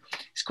 And now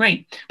it's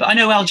great. But I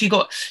know, Alge, you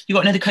got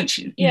another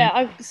coach.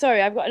 I've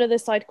got another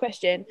side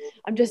question.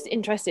 I'm just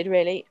interested,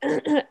 really.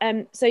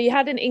 So you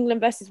had an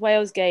England versus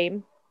Wales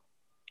game.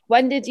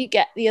 When did you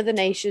get the other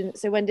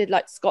nations? So when did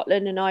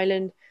Scotland and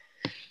Ireland,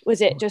 was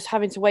it just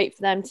having to wait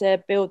for them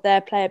to build their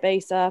player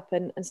base up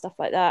and stuff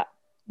like that?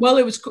 Well,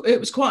 it was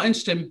quite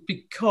interesting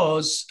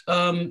because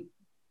when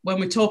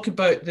we talk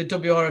about the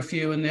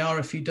WRFU and the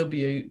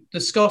RFUW,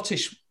 the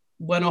Scottish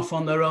went off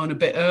on their own a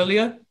bit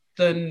earlier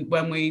than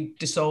when we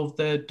dissolved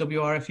the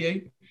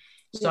WRFU.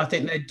 So I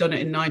think they'd done it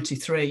in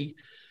 93.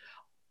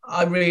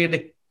 I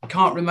really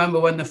can't remember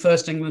when the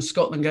first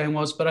England-Scotland game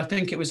was, but I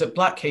think it was at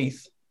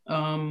Blackheath.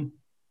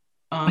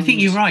 I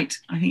think you're right.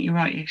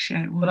 Ish,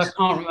 yeah, it was. But I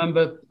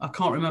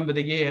can't remember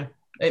the year.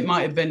 It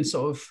might have been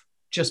sort of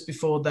just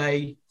before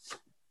they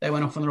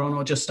went off on their own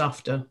or just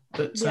after.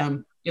 But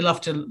you'll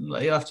have to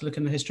look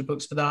in the history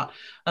books for that.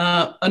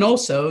 And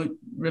also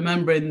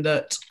remembering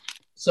that.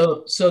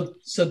 So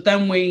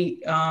then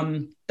we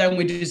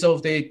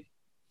dissolved the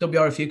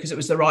WRFU because it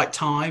was the right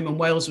time and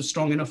Wales was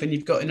strong enough and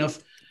you've got enough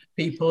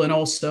people and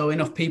also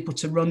enough people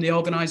to run the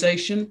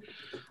organisation.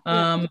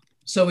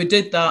 So we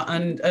did that,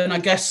 and I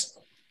guess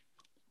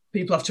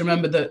people have to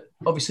remember that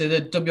obviously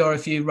the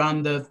WRFU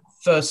ran the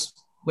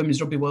first Women's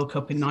Rugby World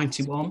Cup in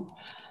 91.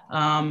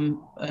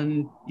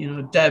 And,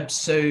 Deb,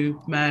 Sue,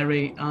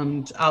 Mary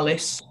and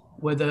Alice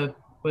were the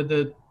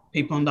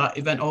people on that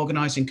event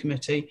organising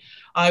committee.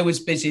 I was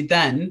busy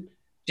then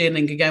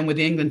dealing again with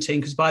the England team,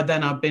 because by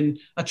then I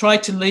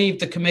tried to leave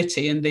the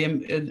committee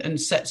and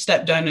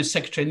step down as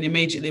secretary, and they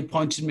immediately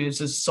appointed me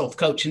as a sort of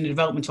coaching and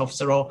development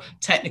officer or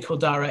technical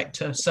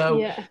director.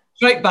 So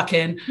straight back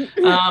in,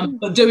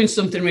 but doing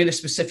something really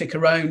specific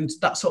around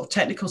that sort of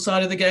technical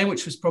side of the game,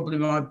 which was probably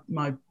my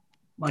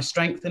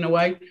strength in a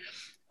way.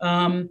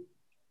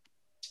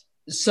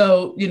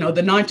 So, you know,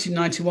 the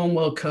 1991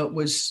 World Cup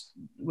was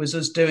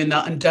us doing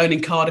that, and down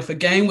in Cardiff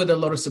again with a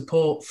lot of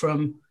support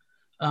from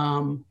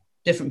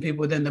different people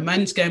within the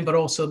men's game, but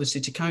also the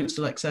city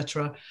council,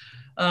 etc.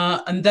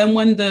 And then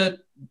when the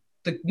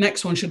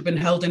next one should have been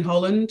held in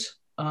Holland,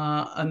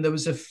 and there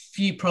was a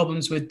few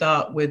problems with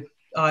that, with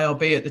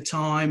IRB at the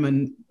time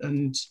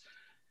and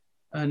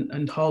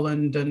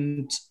Holland,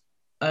 and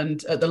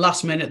at the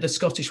last minute the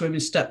Scottish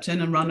women stepped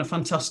in and ran a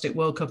fantastic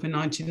World Cup in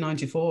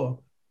 1994.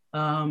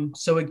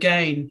 So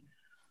again,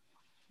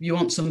 you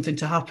want something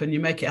to happen, you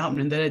make it happen,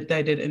 and they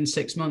did it in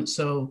 6 months.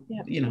 So,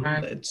 you know,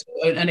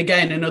 and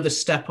again, another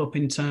step up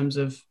in terms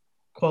of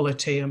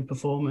quality and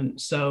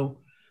performance. So,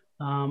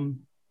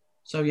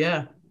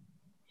 yeah.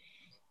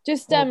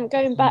 Just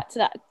going back to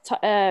that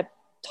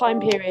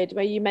time period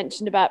where you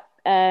mentioned about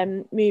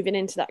moving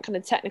into that kind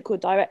of technical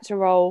director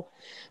role,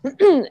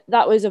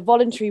 that was a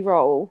voluntary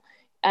role.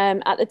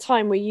 At the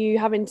time, were you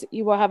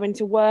were having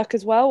to work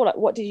as well? Like,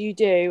 what did you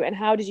do, and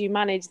how did you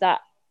manage that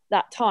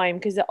time?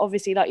 Because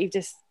obviously, like you've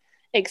just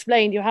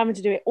explained, you're having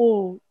to do it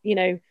all, you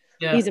know,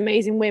 these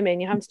amazing women,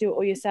 you're having to do it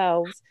all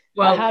yourselves.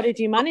 Well, how did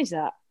you manage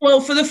that?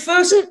 Well, for the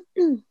first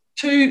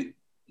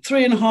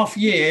 3.5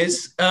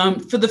 years,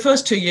 for the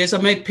first 2 years, I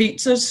made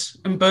pizzas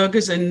and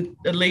burgers in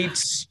a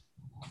Leeds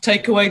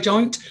takeaway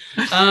joint.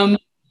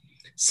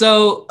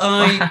 So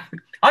I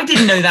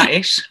didn't know that,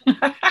 Ish.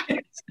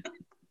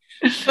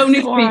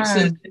 Only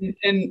pizzas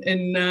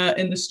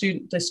in the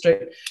student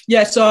district.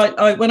 Yeah, so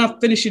I when I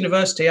finished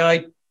university,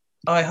 I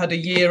had a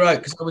year out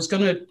because I was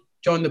going to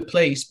join the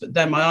police, but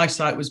then my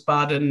eyesight was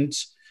bad, and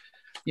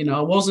you know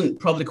I wasn't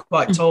probably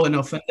quite tall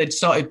enough, and they'd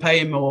started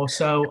paying more,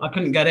 so I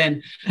couldn't get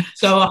in.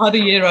 So I had a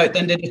year out,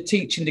 then did a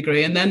teaching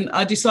degree, and then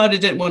I decided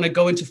I didn't want to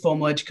go into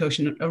formal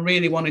education. I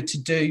really wanted to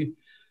do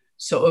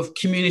sort of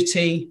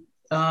community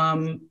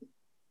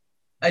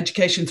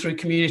education through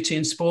community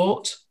and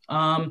sport.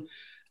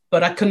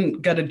 But I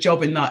couldn't get a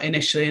job in that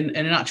initially. And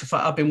in actual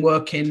fact, I've been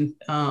working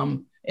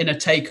in a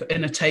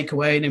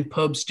takeaway and in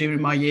pubs during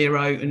my year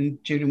out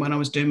and during when I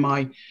was doing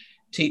my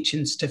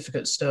teaching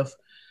certificate stuff.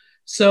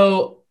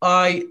 So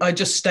I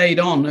just stayed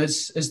on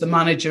as the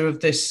manager of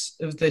this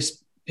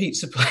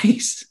pizza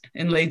place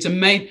in Leeds, and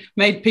made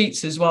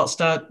pizzas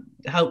whilst I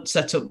helped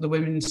set up the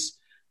women's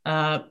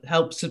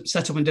helped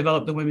set up and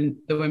develop the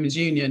women's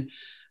union.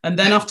 And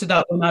then after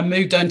that, when I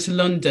moved down to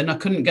London, I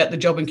couldn't get the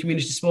job in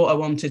community sport I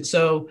wanted.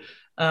 So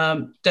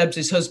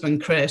Deb's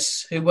husband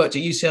Chris, who worked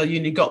at UCL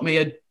Uni, got me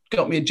a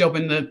job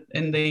in the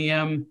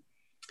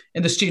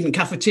student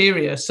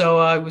cafeteria. So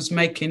I was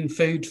making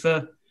food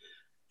for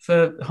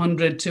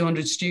 100,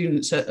 200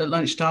 students at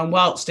lunchtime,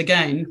 whilst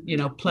again, you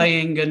know,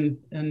 playing and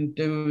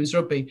doing women's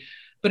rugby.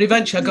 But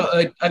eventually,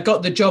 I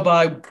got the job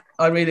I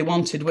really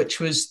wanted, which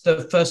was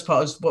the first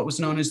part of what was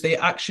known as the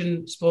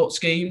Action Sport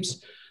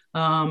Schemes,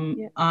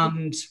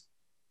 and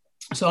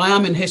so I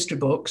am in history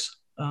books.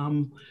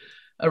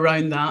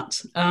 Around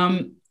that,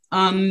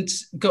 and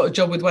got a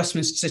job with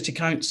Westminster City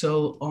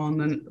Council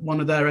on one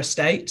of their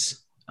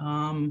estates,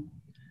 and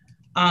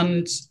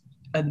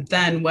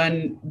then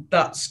when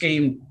that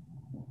scheme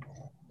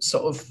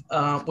sort of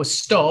was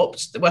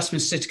stopped, the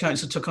Westminster City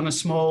Council took on a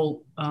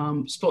small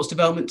sports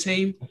development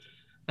team,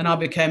 and I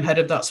became head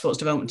of that sports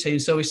development team.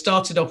 So we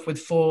started off with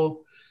 4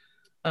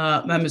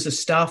 members of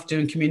staff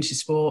doing community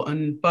sport,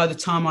 and by the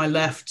time I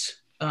left,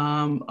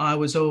 I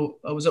was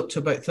up to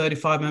about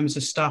 35 members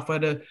of staff. We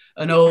had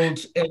an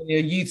old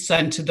youth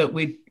centre that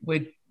we'd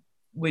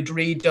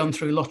redone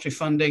through lottery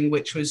funding,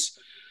 which was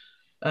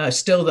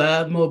still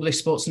there, Mobley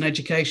Sports and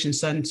Education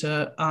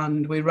Centre,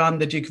 and we ran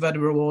the Duke of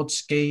Edinburgh Award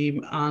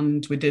scheme,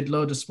 and we did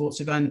loads of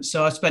sports events.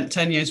 So I spent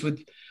 10 years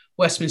with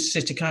Westminster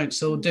City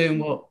Council doing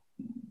what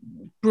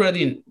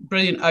brilliant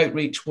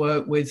outreach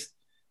work with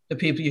the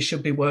people you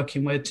should be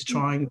working with to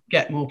try and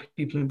get more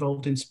people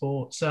involved in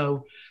sport.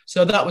 So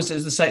that was,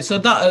 as I say, so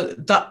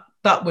that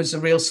was a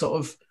real sort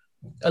of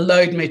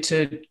allowed me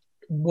to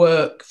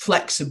work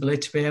flexibly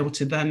to be able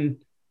to then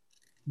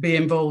be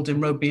involved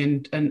in rugby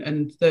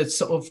and the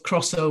sort of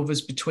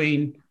crossovers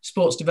between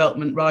sports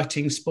development,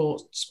 writing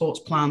sports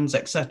plans,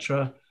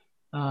 etc.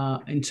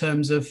 In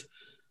terms of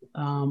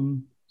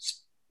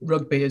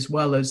rugby as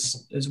well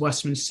as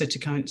Westminster City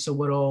Council,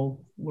 we're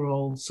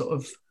all sort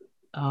of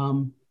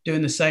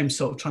doing the same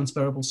sort of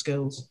transferable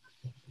skills.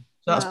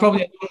 So that's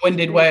probably a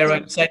long-winded way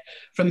around say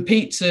from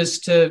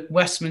pizzas to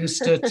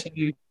Westminster to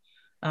you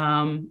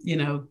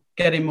know,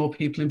 getting more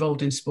people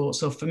involved in sport.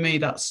 So for me,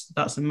 that's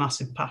a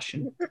massive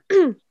passion.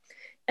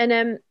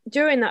 And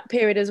during that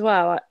period as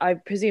well, I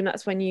presume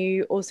that's when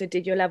you also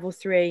did your level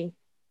 3.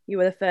 You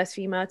were the first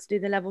female to do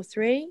the level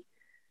 3.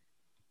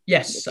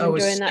 Yes, I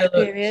was during that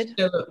period.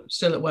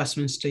 Still at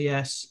Westminster.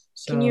 Yes.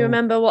 So, can you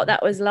remember what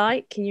that was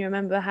like? Can you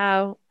remember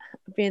how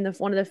being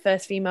one of the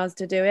first females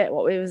to do it,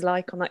 what it was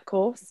like on that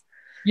course?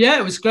 Yeah,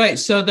 it was great.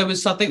 So I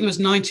think there was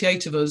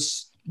 98 of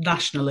us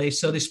nationally.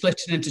 So they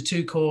split it into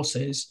 2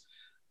 courses.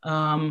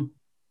 God,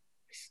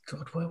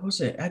 where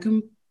was it?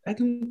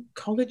 Egham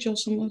College or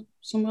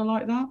somewhere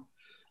like that.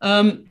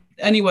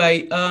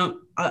 Anyway,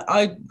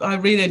 I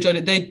really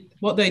enjoyed it.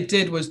 What they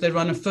did was they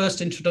ran a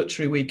first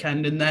introductory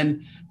weekend, and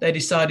then they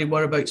decided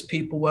whereabouts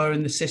people were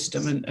in the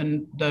system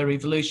and their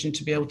evolution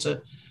to be able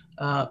to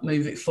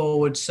move it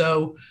forward.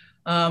 So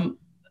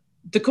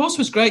the course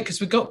was great because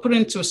we got put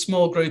into a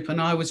small group,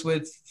 and I was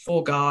with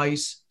 4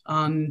 guys,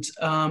 and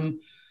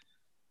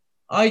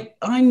I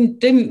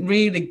didn't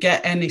really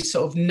get any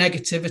sort of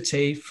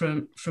negativity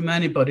from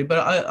anybody, but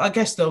I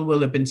guess there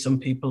will have been some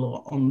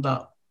people on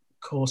that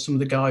course, some of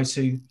the guys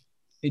who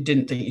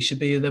didn't think you should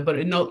be there, but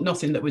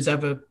nothing that was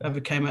ever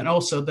came out. And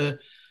also the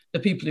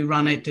people who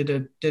ran it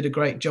did a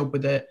great job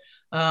with it.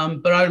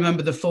 But I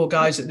remember the 4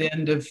 guys at the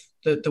end of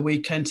the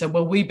weekend said,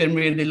 well, we've been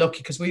really lucky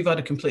because we've had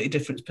a completely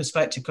different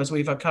perspective because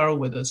we've had Carol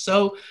with us.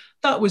 So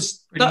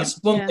that's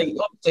one thing,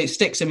 obviously it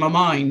sticks in my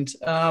mind.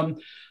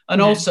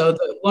 And also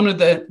one of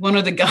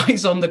the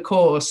guys on the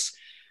course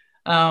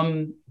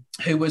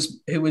who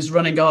was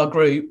running our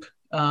group,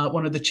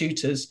 one of the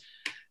tutors,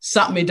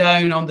 sat me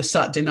down on the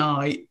Saturday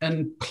night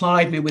and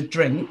plied me with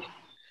drink.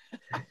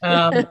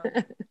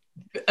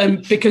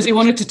 And because he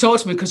wanted to talk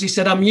to me, because he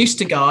said, I'm used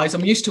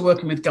to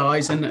working with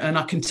guys, and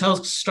I can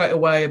tell straight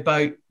away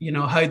about,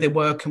 how they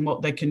work and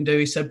what they can do.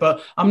 He said,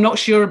 but I'm not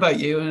sure about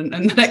you. And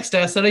the next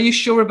day I said, are you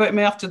sure about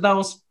me after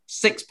those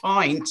 6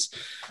 pints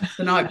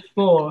the night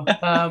before?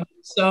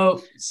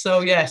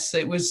 So yes,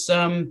 it was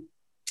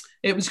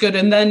good.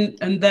 And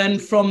then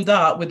from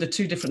that, with the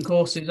 2 different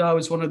courses, I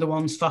was one of the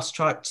ones fast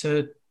tracked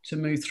to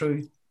move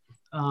through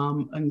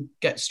and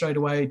get straight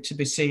away to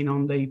be seen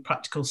on the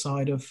practical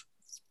side of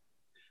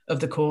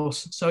the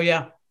course. So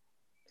yeah.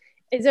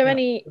 Is there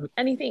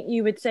anything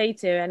you would say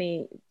to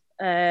any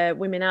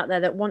women out there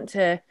that want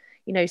to,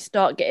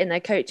 start getting their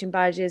coaching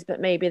badges,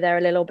 but maybe they're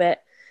a little bit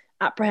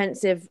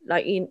apprehensive,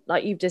 like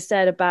you've just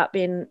said, about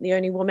being the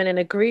only woman in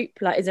a group?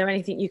 Like, is there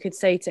anything you could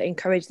say to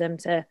encourage them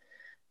to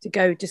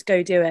go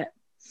do it?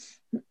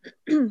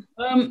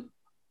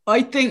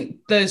 I think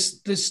there's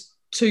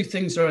 2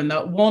 things around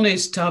that. One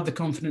is to have the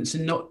confidence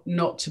and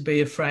not to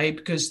be afraid,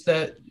 because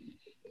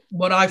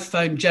what I've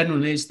found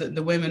generally is that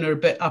the women are a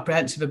bit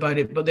apprehensive about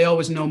it, but they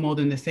always know more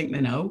than they think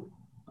they know,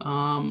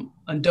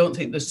 and don't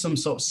think there's some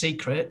sort of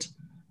secret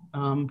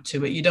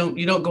to it. You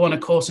don't go on a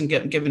course and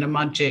get given a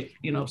magic,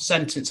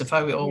 sentence of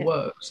how it all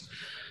works.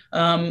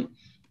 But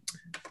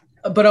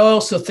I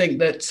also think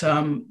that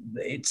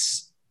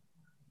it's,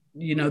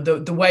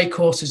 the way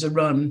courses are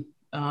run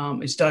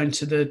is down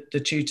to the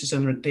tutors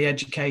and the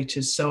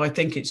educators. So I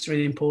think it's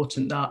really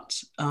important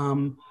that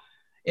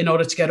in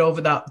order to get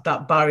over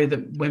that barrier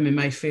that women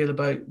may feel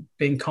about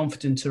being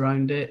confident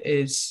around it,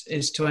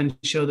 is to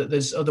ensure that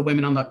there's other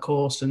women on that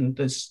course and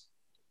there's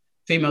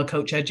female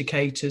coach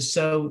educators,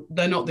 so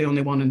they're not the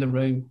only one in the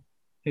room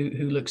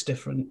who looks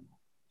different.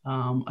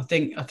 I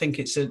think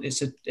it's a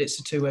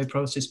 2-way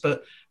process,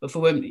 but for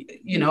women,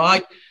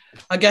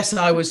 I guess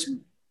I was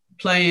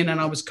playing, and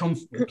I was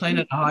playing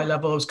at a high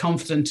level. I was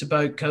confident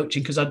about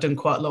coaching because I'd done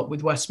quite a lot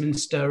with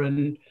Westminster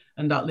and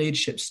that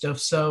leadership stuff.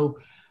 So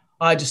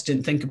I just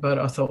didn't think about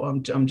it. I thought,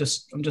 I'm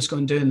just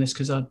going doing this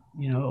because I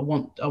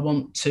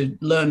want to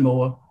learn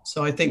more.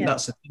 So I think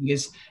that's the thing,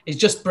 is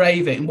just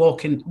brave it and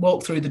walk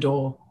through the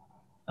door,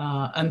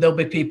 and there'll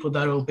be people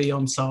that will be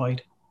on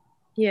side.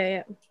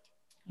 Yeah.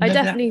 I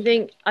definitely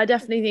think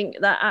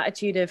that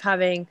attitude of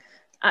having,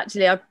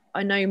 actually,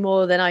 I know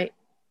more than I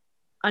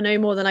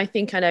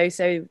think I know,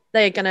 so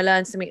they're going to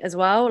learn something as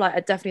well.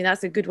 Like, definitely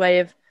that's a good way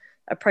of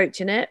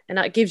approaching it, and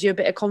that gives you a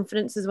bit of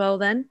confidence as well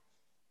then.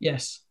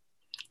 Yes.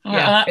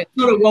 It's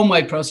not a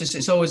 1-way process,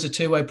 it's always a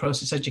 2-way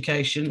process,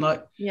 education.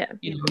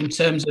 In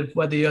terms of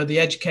whether you're the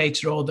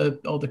educator or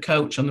the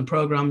coach on the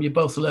program, you're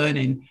both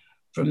learning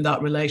from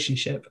that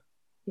relationship.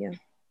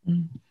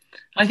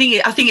 I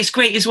think it's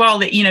great as well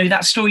that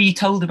that story you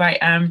told about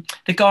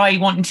the guy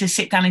wanting to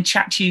sit down and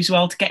chat to you as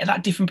well, to get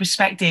that different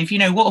perspective.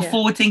 What a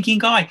forward-thinking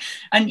guy.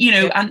 And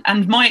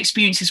and my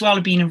experience as well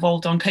of being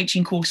involved on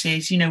coaching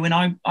courses, when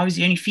I was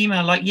the only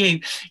female like you,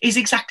 is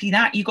exactly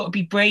that. You've got to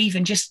be brave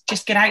and just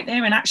get out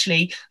there. And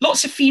actually,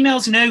 lots of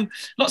females know,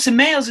 lots of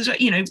males as well.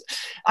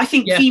 I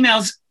think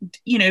females,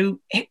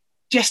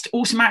 just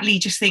automatically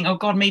just think, oh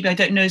God, maybe I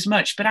don't know as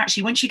much. But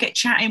actually, once you get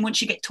chatting,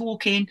 once you get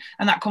talking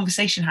and that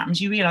conversation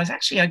happens, you realise,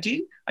 actually, I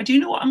do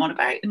know what I'm on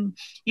about. And,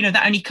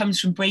 that only comes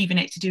from braving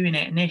it to doing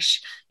it. And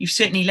Ish, you've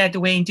certainly led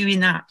the way in doing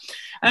that.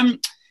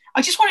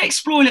 I just want to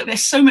explore a little bit.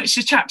 There's so much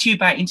to chat to you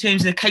about in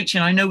terms of the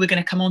coaching. I know we're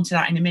going to come on to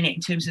that in a minute, in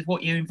terms of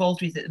what you're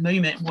involved with at the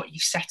moment and what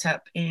you've set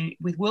up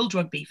with World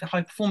Rugby for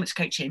high performance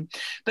coaching.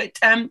 But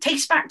take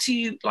us back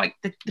to like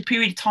the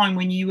period of time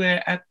when you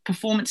were a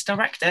performance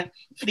director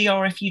for the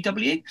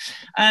RFUW.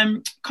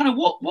 Kind of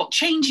what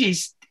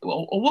changes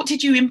or what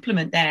did you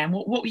implement there? And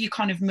what were you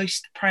kind of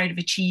most proud of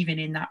achieving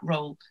in that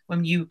role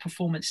when you were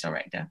performance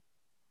director?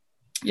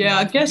 Yeah,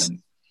 I guess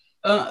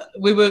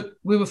we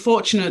were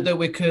fortunate that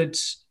we could,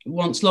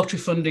 once lottery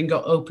funding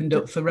got opened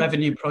up for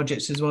revenue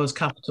projects as well as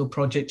capital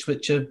projects,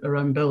 which are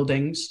around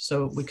buildings,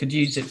 so we could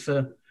use it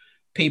for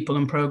people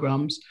and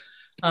programs.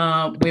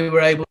 We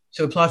were able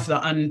to apply for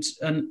that, and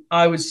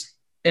I was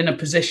in a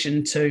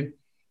position to,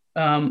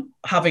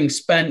 having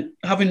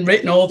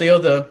written all the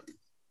other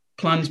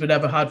plans we'd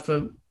ever had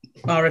for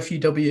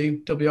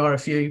RFUW,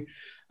 WRFU,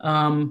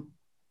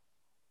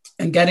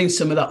 and getting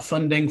some of that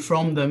funding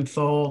from them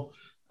for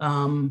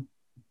the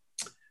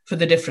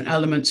different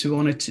elements we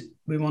wanted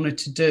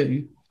to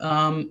do,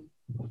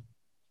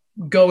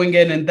 going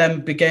in and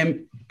then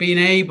being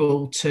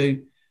able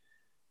to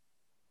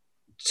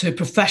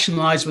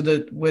professionalize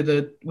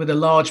with a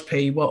large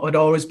P what had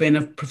always been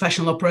a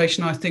professional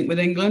operation. I think with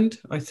England,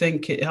 I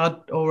think it had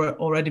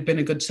already been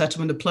a good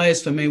setup, and the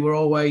players for me were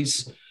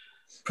always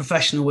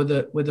professional with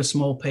a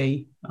small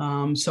P.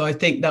 So I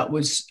think that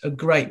was a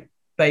great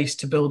base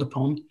to build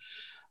upon.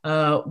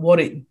 What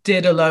it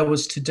did allow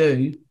us to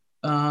do,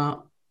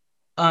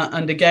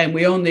 and again,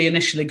 we only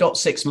initially got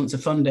 6 months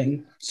of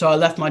funding. So I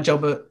left my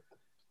job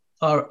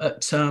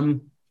at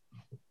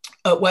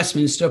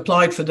Westminster,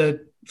 applied for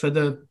the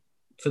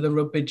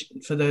rugby,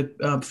 for the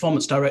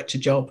performance director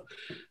job,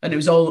 and it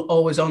was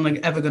always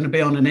only ever going to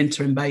be on an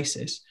interim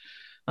basis.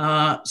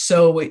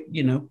 So we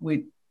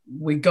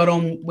got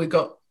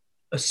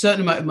a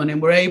certain amount of money,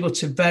 and we're able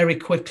to very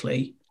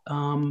quickly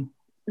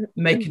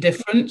make a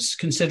difference,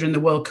 considering the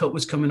World Cup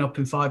was coming up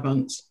in 5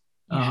 months.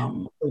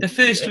 The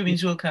first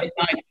Women's World Cup.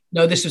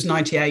 No, this was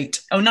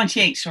 98. Oh,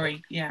 98,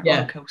 sorry. Yeah.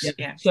 Yeah. World Cups,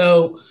 yeah.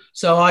 So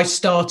I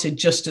started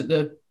just at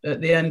the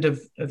end of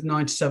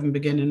 97,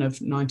 beginning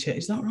of 98.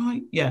 Is that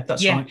right? Yeah,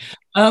 that's right.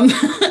 And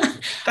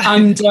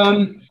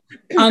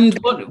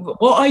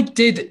what I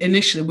did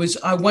initially was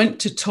I went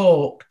to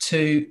talk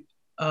to,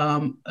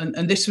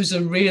 and this was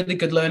a really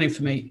good learning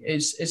for me,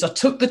 is I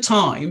took the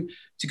time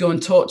to go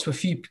and talk to a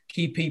few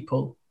key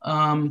people,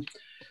 and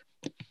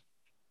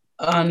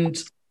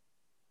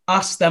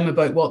ask them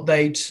about what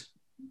they'd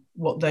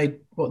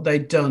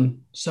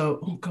done. So,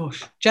 oh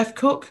gosh, Jeff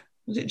Cook,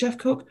 was it Jeff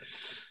Cook?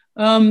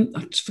 I'm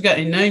just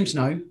forgetting names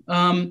now.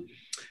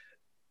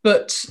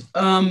 But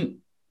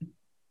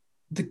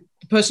the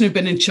person who'd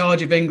been in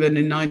charge of England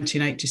in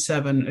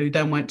 1987, who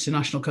then went to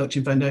National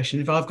Coaching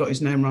Foundation. If I've got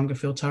his name wrong, I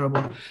feel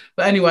terrible.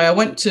 But anyway, I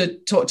went to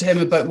talk to him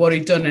about what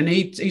he'd done, and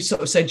he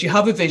sort of said, you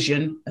have a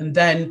vision, and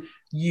then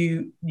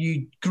you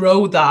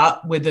grow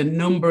that with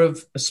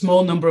a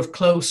small number of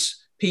close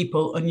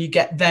people, and you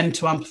get them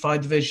to amplify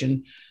the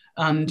vision,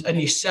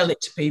 and you sell it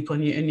to people,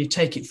 and you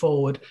take it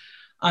forward.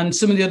 And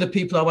some of the other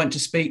people I went to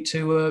speak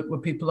to were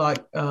people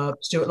like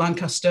Stuart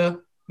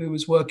Lancaster, who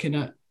was working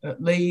at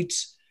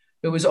Leeds,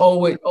 who was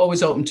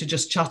always open to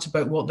just chat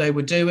about what they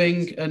were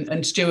doing.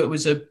 And Stuart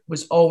was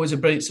always a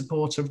brilliant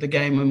supporter of the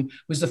game, and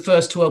was the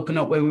first to open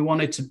up when we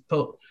wanted to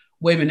put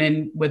women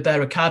in with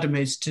their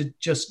academies to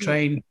just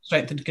train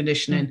strength and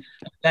conditioning,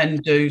 then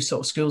do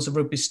sort of schools of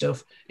rugby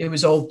stuff. It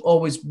was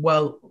always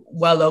well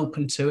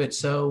open to it.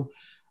 So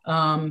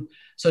I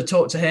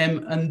talked to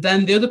him, and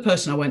then the other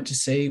person I went to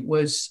see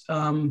was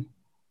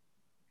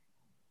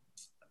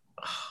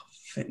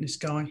fitness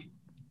guy.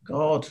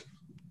 God,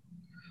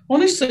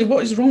 honestly,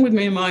 what is wrong with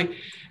me and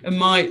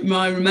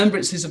my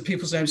remembrances of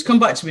people's names? Come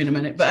back to me in a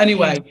minute. But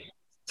anyway,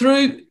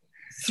 through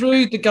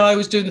the guy who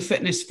was doing the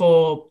fitness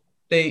for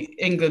the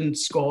England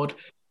squad,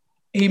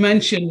 he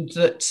mentioned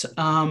that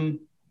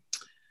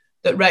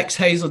that Rex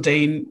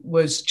Hazeldine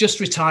was just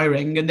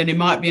retiring, and then he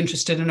might be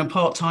interested in a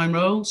part-time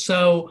role.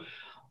 So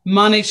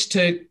managed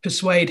to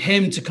persuade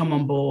him to come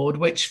on board,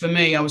 which for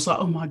me, I was like,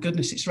 oh my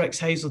goodness, it's Rex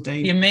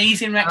Hazeldine. The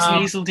amazing Rex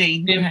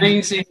Hazeldine. The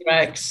amazing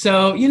Rex.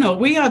 So,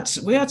 we had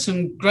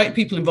some great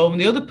people involved.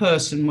 And the other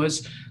person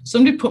was,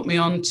 somebody put me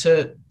on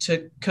to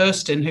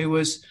Kirsten, who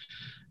was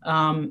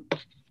an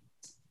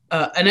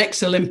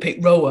ex-Olympic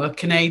rower,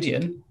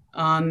 Canadian,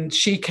 and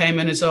she came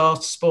in as our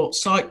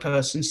sports psych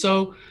person.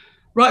 So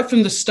right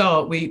from the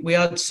start, we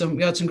had some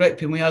great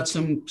people. We had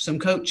some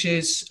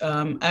coaches,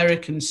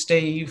 Eric and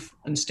Steve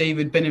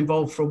had been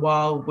involved for a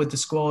while with the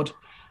squad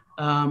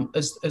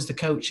as the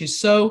coaches.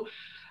 So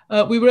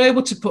we were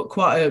able to put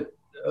quite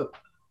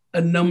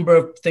a number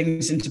of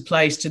things into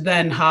place to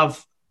then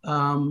have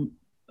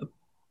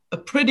a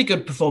pretty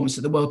good performance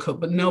at the World Cup,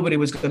 but nobody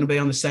was going to be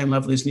on the same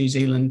level as New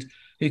Zealand,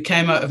 who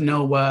came out of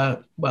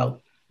nowhere.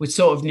 Well, we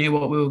sort of knew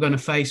what we were going to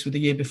face with the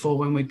year before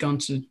when we'd gone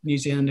to New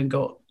Zealand and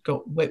got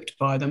whipped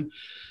by them.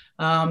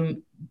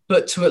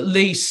 But to at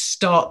least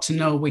start to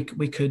know we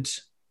could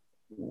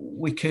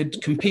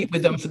compete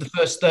with them for the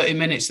first 30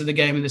 minutes of the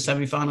game in the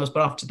semi-finals.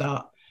 But after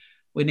that,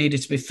 we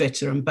needed to be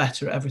fitter and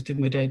better at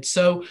everything we did.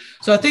 So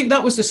I think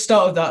that was the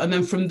start of that. And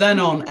then from then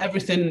on,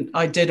 everything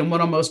I did and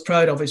what I'm most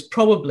proud of is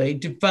probably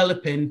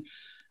developing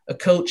a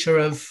culture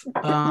of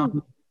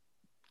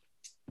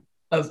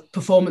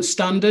performance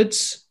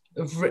standards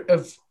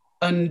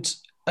and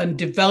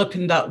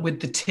developing that with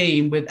the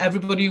team, with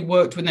everybody who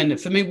worked within it.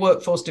 For me,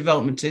 workforce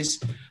development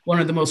is one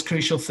of the most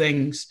crucial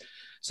things.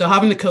 So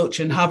having the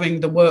culture and having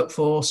the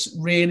workforce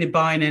really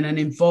buying in and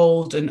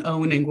involved and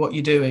owning what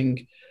you're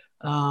doing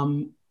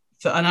And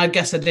I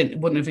guess I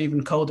wouldn't have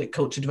even called it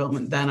culture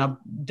development then. I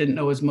didn't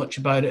know as much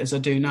about it as I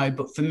do now.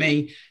 But for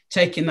me,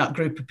 taking that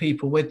group of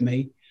people with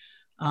me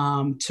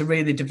to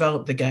really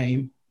develop the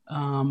game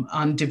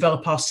and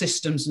develop our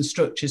systems and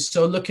structures.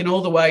 So looking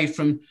all the way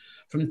from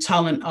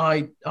talent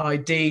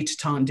ID to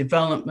talent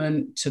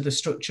development, to the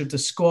structure of the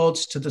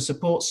squads, to the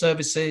support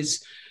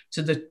services,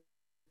 to the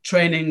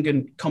training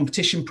and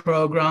competition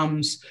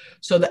programs,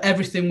 so that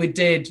everything we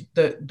did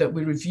that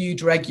we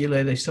reviewed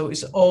regularly. So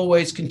it's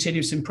always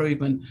continuous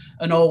improvement,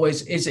 and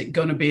always, is it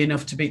going to be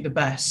enough to beat the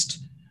best?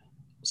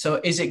 So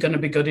is it going to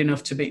be good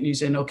enough to beat New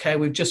Zealand? Okay,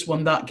 we've just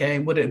won that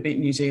game. Would it beat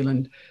New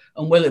Zealand?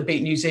 And will it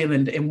beat New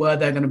Zealand in where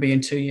they're going to be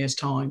in 2 years'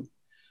 time?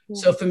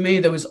 Yeah. So for me,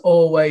 there was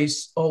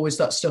always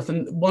that stuff.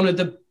 And one of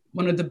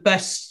the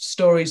best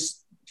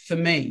stories for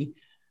me,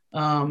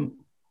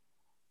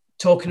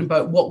 talking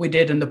about what we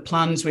did and the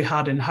plans we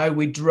had and how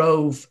we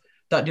drove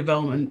that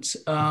development.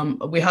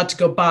 We had to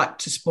go back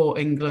to Sport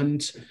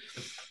England,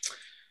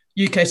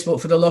 UK Sport,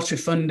 for the lottery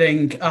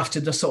funding after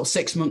the sort of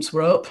 6 months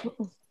were up.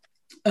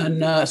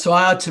 And so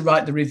I had to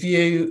write the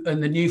review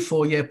and the new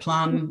 4-year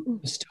plan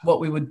as to what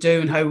we would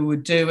do and how we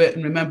would do it.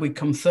 And remember, we'd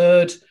come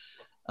third.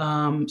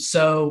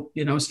 So,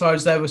 as far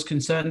as they was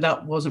concerned,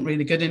 that wasn't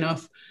really good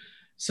enough.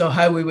 So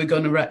how we were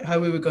going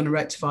to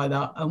rectify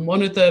that. And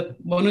one of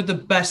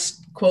the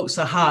best quotes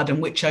I had,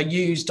 and which I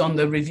used on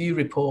the review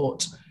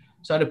report,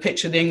 so I had a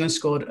picture of the England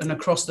squad, and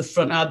across the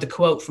front I had the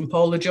quote from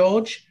Paula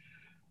George,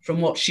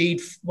 from what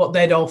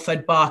they'd all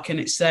fed back, and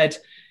it said,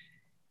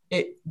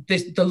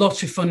 the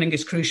lottery funding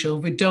is crucial.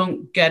 If we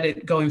don't get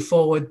it going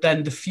forward,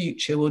 then the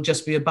future will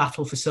just be a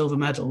battle for silver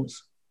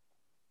medals.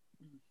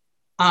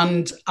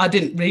 And I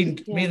didn't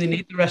really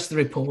need the rest of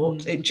the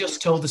report. It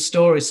just told the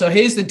story. So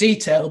here's the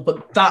detail,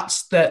 but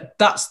that's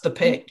the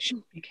pitch.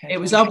 It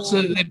was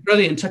absolutely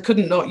brilliant. I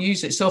couldn't not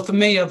use it. So for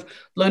me, I've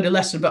learned a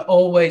lesson about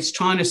always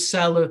trying to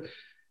sell,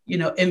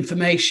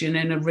 information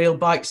in a real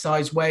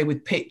bite-sized way,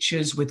 with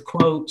pictures, with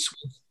quotes,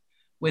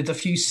 with a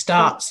few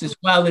stats, as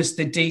well as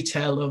the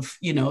detail of,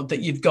 that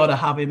you've got to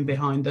have in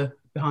behind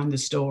the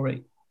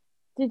story.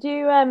 Did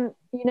you,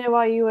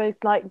 while you were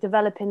like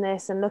developing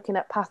this and looking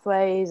at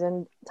pathways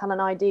and talent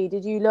ID,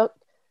 did you look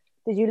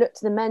to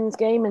the men's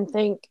game and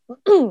think,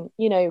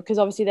 because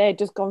obviously they had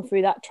just gone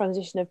through that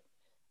transition of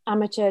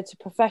amateur to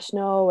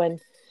professional, and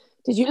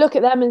did you look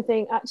at them and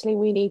think, actually,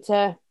 we need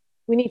to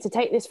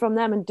take this from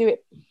them and do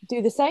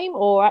the same,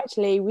 or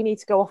actually we need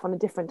to go off on a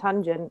different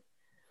tangent?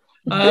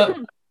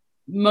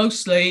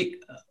 Mostly,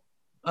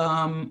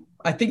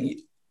 I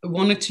think I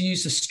wanted to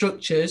use the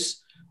structures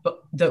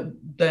but that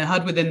they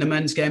had within the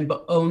men's game,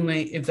 but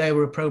only if they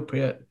were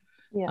appropriate.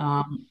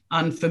 Yeah.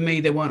 And for me,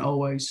 they weren't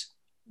always.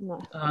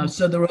 No.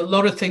 So there were a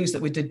lot of things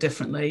that we did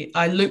differently.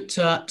 I looked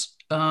at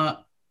a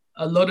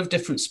lot of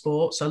different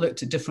sports. I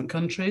looked at different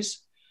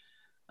countries.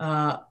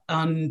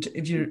 And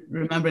if you're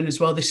remembering as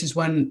well, this is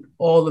when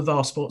all of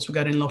our sports were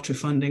getting lottery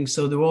funding.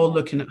 So they're all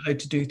looking at how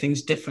to do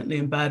things differently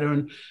and better,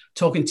 and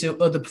talking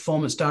to other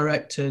performance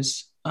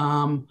directors.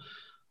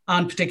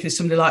 And particularly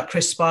somebody like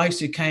Chris Spice,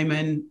 who came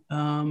in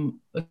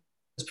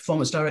as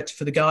performance director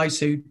for the guys,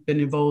 who'd been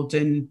involved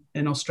in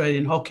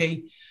Australian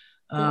hockey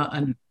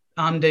and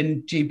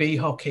in GB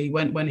hockey.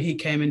 When he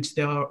came into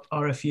the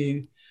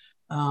RFU,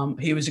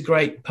 he was a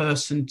great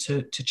person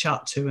to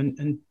chat to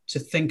and to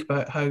think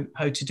about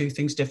how to do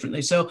things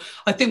differently. So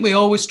I think we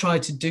always try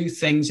to do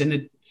things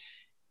in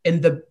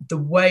the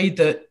way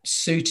that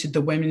suited the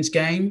women's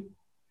game,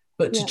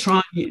 but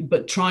try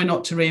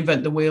not to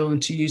reinvent the wheel,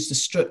 and to use the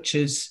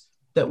structures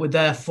that were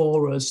there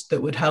for us, that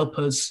would help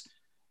us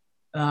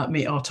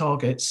meet our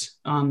targets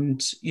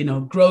and,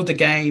 grow the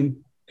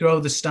game, grow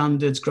the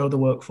standards, grow the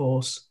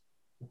workforce.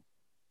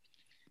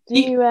 Do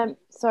you,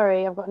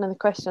 sorry, I've got another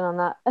question on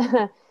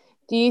that.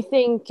 Do you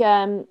think,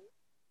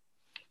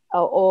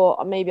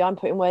 or maybe I'm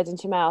putting words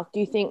into your mouth,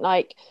 do you think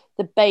like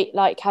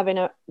having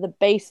the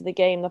base of the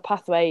game, the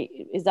pathway,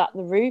 is that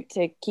the route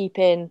to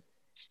keeping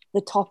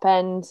the top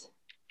end,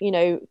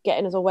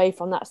 getting us away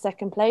from that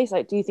second place?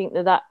 Like, do you think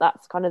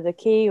that's kind of the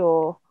key,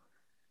 or?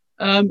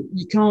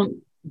 You can't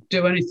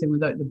do anything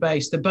without the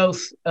base. They're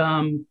both,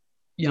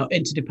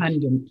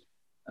 interdependent.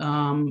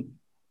 The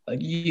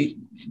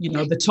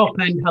top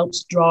end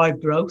helps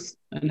drive growth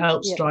and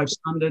helps drive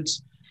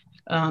standards,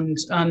 and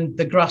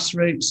the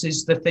grassroots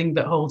is the thing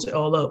that holds it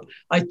all up.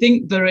 I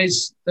think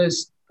there's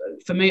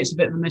for me, it's a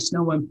bit of a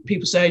misnomer when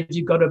people say if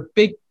you've got a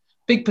big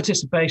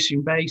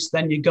participation base,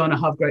 then you're going to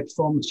have great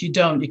performance. You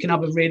don't. You can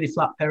have a really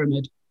flat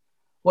pyramid.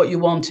 What you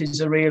want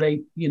is a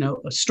really,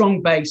 a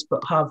strong base,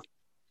 but have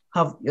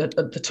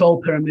the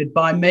tall pyramid,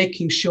 by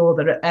making sure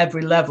that at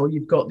every level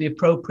you've got the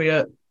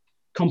appropriate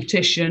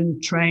competition,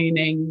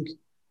 training,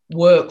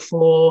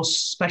 workforce,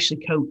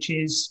 especially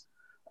coaches,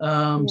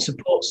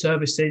 support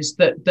services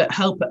that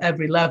help at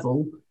every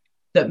level,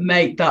 that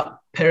make that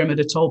pyramid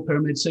a tall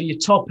pyramid. So your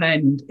top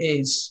end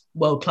is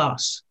world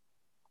class.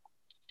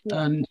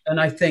 Yeah. And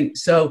I think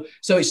so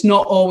it's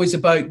not always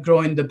about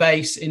growing the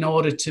base. In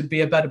order to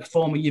be a better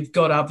performer, you've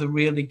got to have the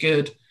really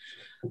good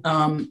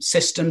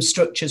systems,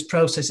 structures,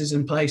 processes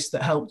in place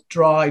that help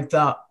drive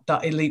that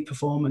elite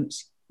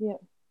performance. Yeah.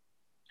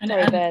 No,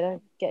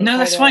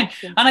 that's fine.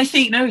 And I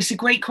think, no, it's a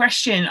great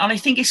question. And I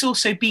think it's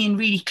also being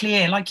really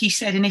clear, like you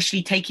said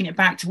initially, taking it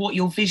back to what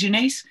your vision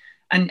is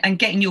and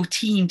getting your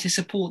team to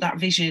support that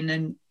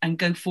vision and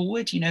go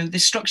forward. You know, the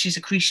structures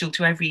are crucial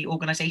to every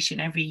organisation,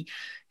 every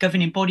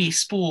governing body of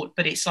sport,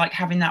 but it's like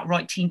having that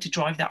right team to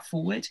drive that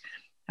forward.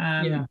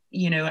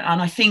 You know,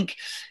 and I think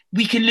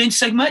we can learn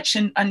so much,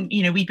 and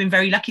you know, we've been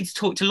very lucky to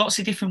talk to lots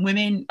of different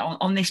women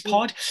on this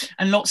pod,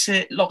 and lots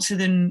of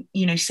them,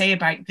 you know, say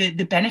about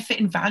the benefit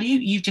and value.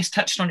 You've just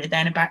touched on it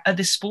then about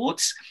other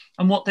sports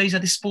and what those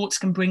other sports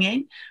can bring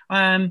in.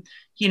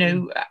 You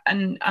know,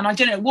 and I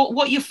don't know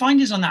what your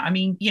findings on that. I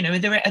mean, you know,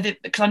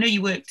 because I know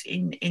you worked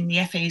in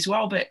the FA as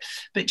well, but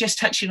just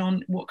touching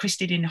on what Chris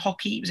did in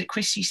hockey. Was it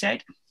Chris you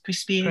said? Chris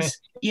Spears? Chris.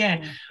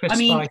 Yeah. Chris I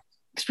mean,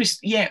 Spice.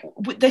 yeah,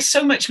 there's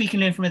so much we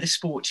can learn from other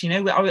sports. You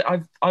know,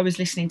 I was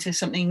listening to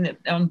something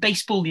on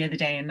baseball the other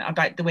day and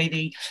about the way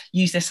they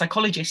use their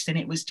psychologist, and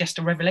it was just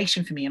a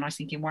revelation for me. And I was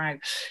thinking, wow,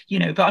 you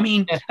know. But I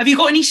mean, have you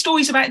got any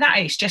stories about that,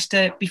 Ish? Just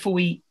before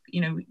we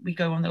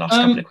go on the last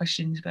couple of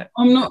questions. But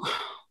I'm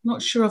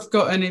not sure I've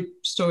got any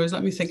stories.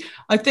 Let me think.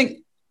 I think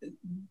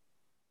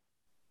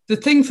the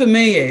thing for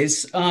me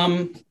is,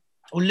 or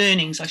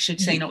learnings, I should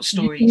say, not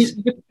stories.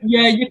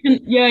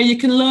 You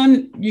can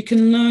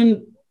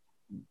learn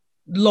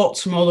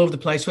lots from all over the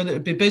place, whether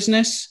it be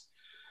business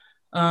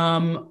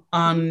or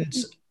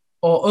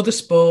other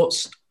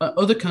sports,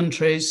 other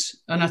countries.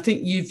 And I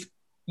think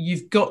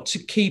you've got to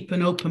keep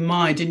an open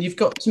mind, and you've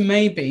got to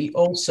maybe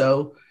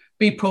also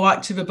be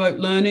proactive about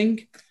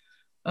learning,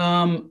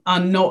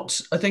 and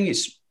not, I think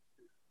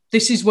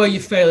this is where you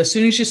fail. As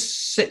soon as you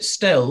sit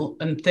still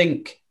and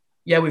think,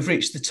 yeah, we've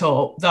reached the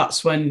top,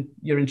 that's when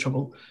you're in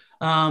trouble.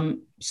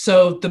 And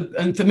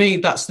for me,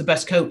 that's the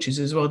best coaches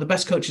as well. The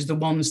best coaches are the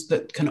ones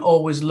that can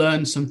always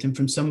learn something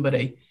from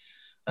somebody.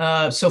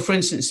 So, for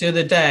instance, the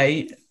other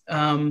day,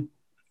 one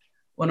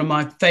of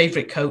my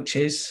favourite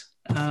coaches,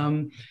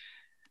 one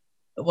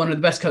of the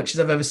best coaches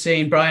I've ever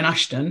seen, Brian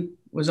Ashton,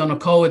 was on a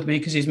call with me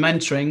because he's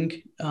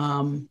mentoring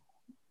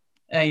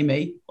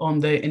Amy on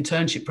the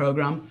internship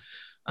programme.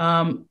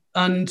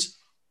 And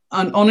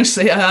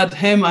honestly, I had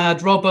him, I had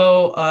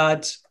Robbo, I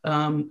had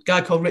a guy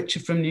called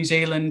Richard from New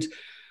Zealand.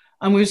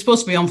 And we were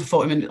supposed to be on for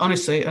 40 minutes.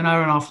 Honestly, an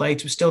hour and a half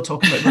later, we're still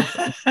talking about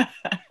rugby.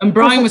 And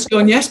Brian was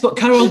going, yes, but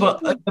Carol,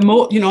 but the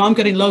more, you know, I'm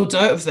getting loads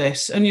out of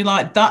this. And you're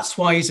like, that's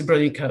why he's a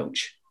brilliant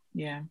coach.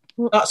 Yeah.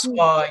 That's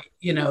why,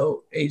 you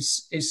know,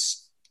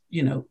 is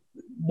you know,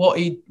 what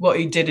he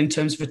did in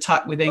terms of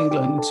attack with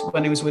England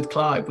when he was with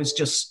Clive was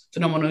just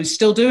phenomenal. He's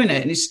still doing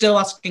it, and he's still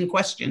asking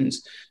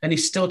questions, and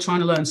he's still trying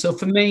to learn. So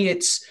for me,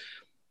 it's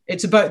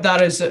about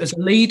that as a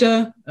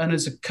leader and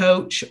as a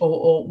coach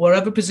or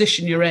wherever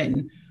position you're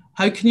in.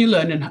 How can you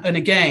learn? And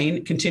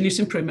again, continuous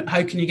improvement.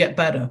 How can you get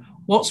better?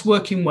 What's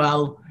working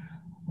well?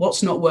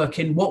 What's not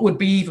working? What would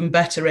be even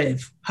better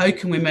if? How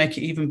can we make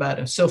it even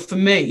better? So for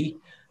me,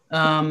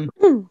 and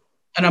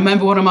I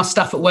remember one of my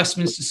staff at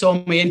Westminster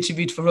saw me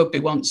interviewed for rugby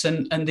once,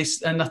 and I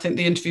think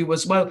the interview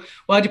was, well,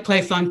 why do you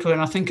play flanker?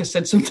 And I think I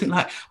said something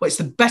like, well, it's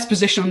the best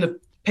position on the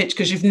pitch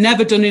because you've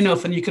never done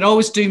enough and you could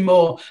always do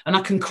more, and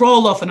I can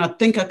crawl off, and I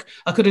think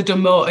I could have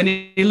done more. And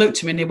he looked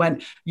at me and he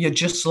went, you're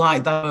just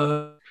like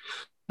that.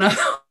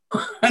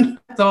 And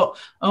I thought,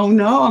 oh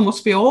no, I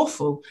must be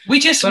awful. We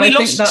just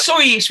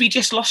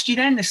lost you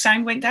then. The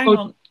sound went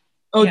down.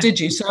 Did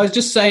you? So I was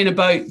just saying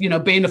about, you know,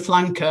 being a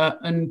flanker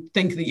and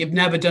thinking that you've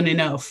never done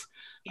enough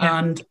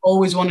and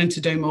always wanting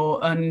to do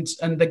more. And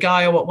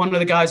one of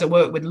the guys I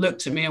worked with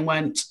looked at me and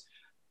went,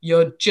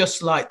 you're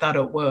just like that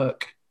at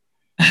work.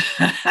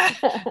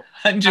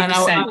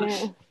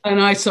 100%. And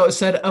I sort of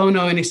said, oh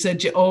no. And he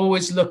said, you're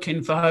always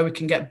looking for how we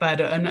can get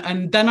better.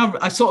 And then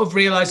I sort of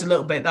realised a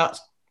little bit that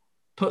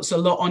puts a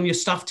lot on your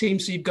staff team.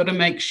 So you've got to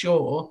make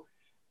sure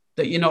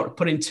that you're not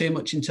putting too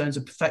much in terms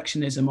of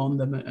perfectionism on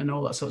them and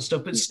all that sort of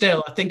stuff. But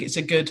still, I think it's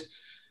a good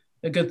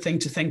thing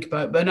to think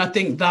about. But I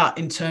think that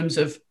in terms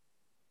of,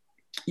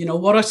 you know,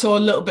 what I saw a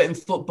little bit in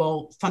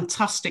football,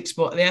 fantastic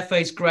sport. The FA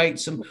is great.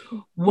 Some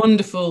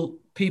wonderful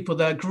people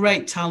there,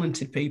 great,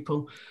 talented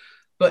people.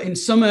 But in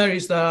some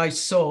areas that I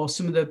saw,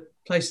 some of the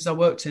places I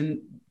worked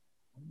in,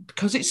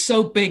 because it's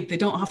so big, they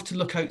don't have to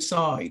look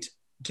outside.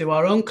 Do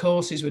our own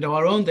courses, we do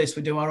our own this,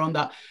 we do our own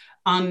that.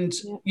 And,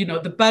 you know,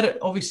 the better,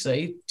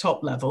 obviously,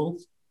 top level,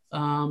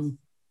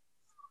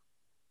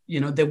 you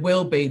know, they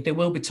will be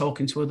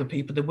talking to other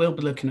people. They will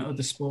be looking at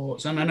other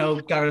sports. And I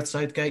know Gareth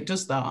Southgate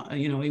does that.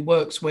 You know, he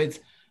works with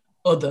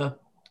other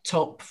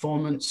top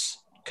performance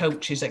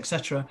coaches,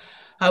 etc.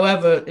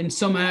 However, in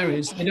some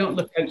areas, they don't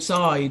look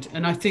outside.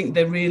 And I think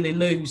they really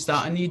lose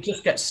that. And you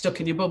just get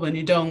stuck in your bubble and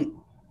you don't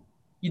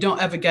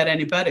ever get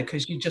any better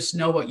because you just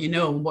know what you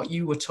know and what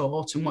you were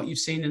taught and what you've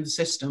seen in the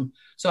system.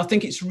 So I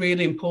think it's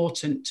really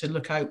important to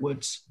look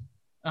outwards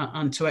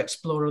and to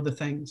explore other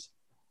things.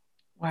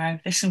 Wow,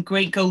 there's some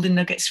great golden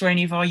nuggets for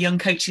any of our young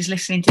coaches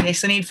listening to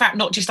this. And in fact,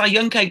 not just our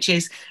young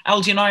coaches,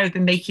 LG and I have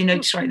been making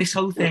notes throughout this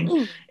whole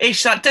thing.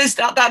 Ish, that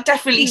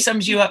definitely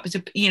sums you up as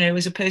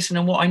a person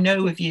and what I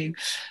know of you.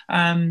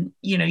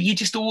 You're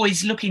just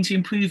always looking to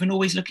improve and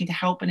always looking to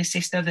help and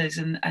assist others.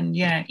 And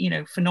yeah,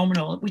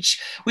 phenomenal, which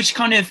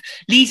kind of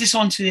leads us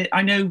on to,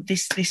 I know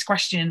this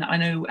question, I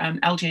know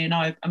LJ and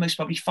I are most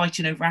probably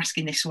fighting over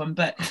asking this one,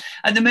 but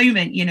at the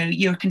moment,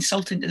 you're a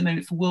consultant at the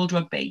moment for World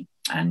Rugby.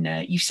 And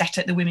you set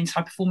up the women's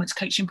high performance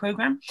coaching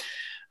program,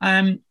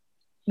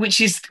 which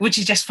is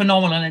just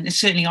phenomenal. And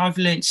certainly I've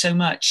learned so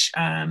much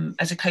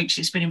as a coach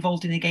that's been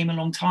involved in the game a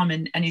long time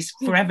and is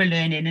forever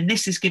learning. And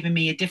this has given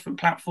me a different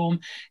platform,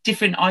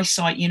 different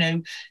eyesight,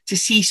 to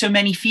see so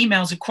many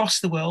females across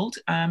the world,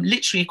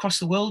 literally across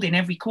the world, in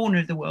every corner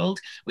of the world,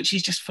 which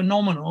is just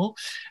phenomenal.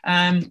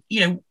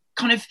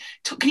 Can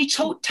you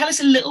tell us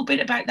a little bit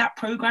about that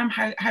program,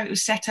 how it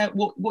was set up,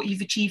 what you've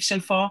achieved so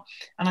far?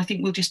 And I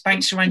think we'll just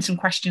bounce around some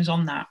questions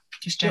on that,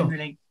 just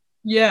generally.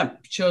 Yeah,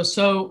 sure.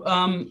 So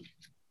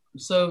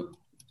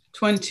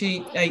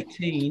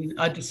 2018,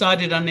 I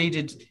decided I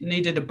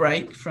needed a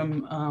break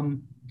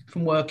from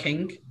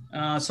working.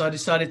 So I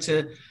decided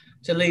to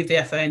leave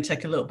the FA and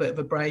take a little bit of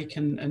a break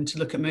and to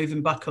look at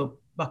moving back up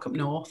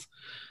north,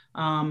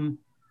 and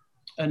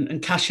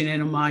cashing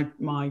in on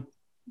my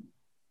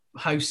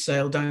house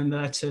sale down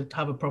there to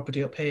have a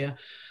property up here.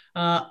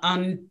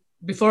 And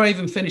before I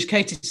even finished,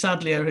 Katie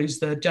Sadlier, who's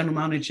the general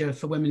manager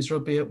for women's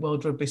rugby at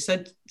World Rugby,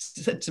 said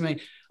to me,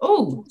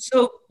 "Oh,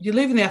 so you're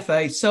leaving the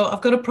FA, so I've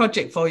got a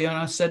project for you." And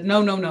I said, no.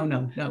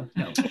 I'm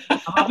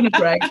having a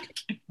break.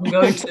 I'm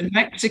going to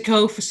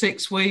Mexico for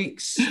 6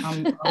 weeks.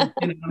 I'm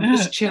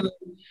just chilling.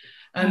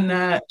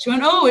 And she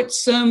went,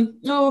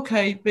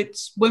 okay,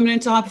 it's women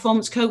into high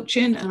performance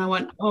coaching. And I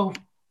went, oh,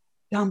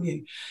 damn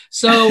you.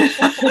 So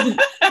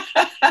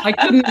I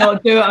couldn't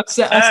not do it.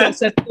 I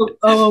said,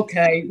 oh,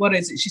 okay, what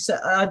is it? She said,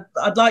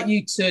 I'd like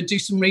you to do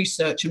some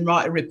research and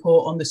write a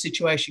report on the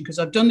situation, because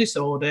I've done this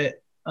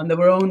audit and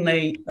there's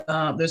only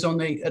at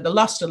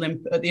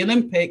the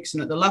Olympics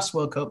and at the last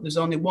World Cup, there's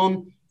only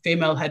one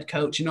female head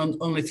coach and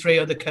only 3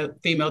 other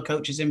female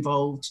coaches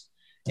involved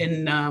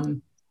in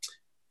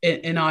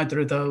either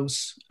of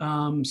those.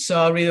 So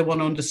I really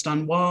want to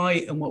understand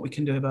why and what we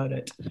can do about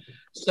it.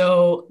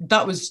 So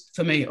that was,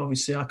 for me,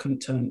 obviously, I couldn't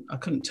turn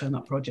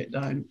that project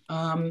down.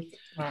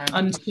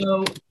 And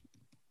so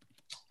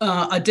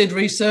I did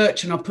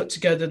research and I put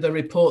together the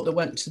report that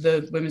went to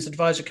the Women's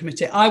Advisory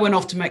Committee. I went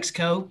off to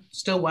Mexico,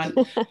 still went,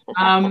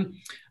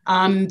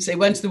 and it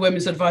went to the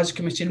Women's Advisory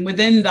Committee. And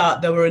within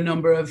that, there were a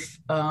number of,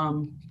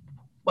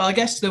 I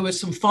guess there were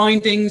some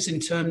findings in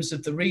terms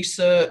of the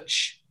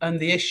research and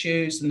the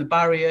issues and the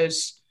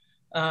barriers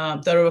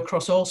that are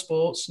across all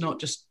sports, not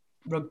just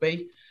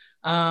rugby.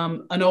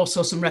 And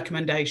also some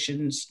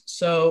recommendations.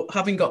 So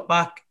having got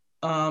back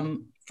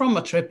from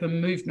my trip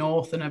and moved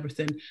north and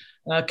everything,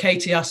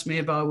 Katie asked me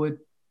if I would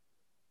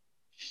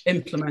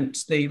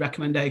implement the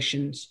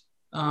recommendations.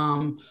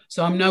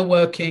 So I'm now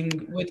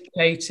working with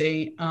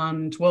Katie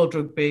and World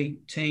Rugby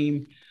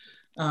team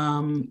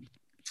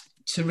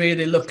to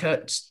really look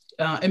at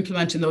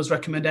implementing those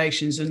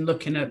recommendations and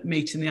looking at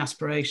meeting the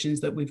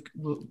aspirations that we've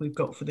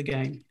got for the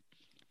game.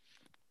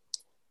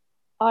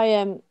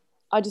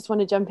 I just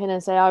want to jump in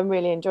and say I'm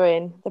really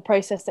enjoying the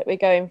process that we're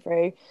going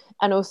through.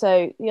 And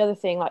also the other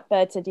thing, like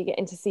Bird said, you're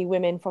getting to see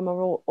women from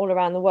all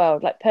around the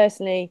world. Like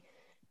personally,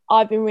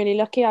 I've been really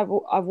lucky. I've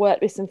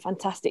worked with some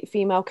fantastic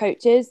female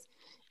coaches,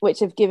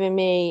 which have given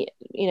me,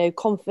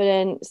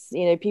 confidence.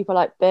 People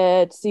like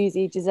Bird,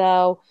 Susie,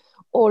 Giselle,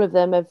 all of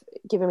them have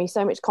given me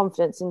so much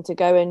confidence and to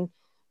go and,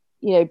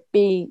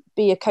 be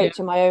a coach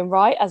in my own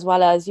right, as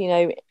well as,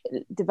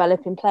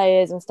 developing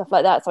players and stuff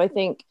like that. So I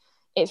think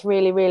it's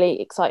really, really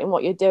exciting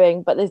what you're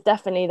doing, but there's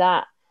definitely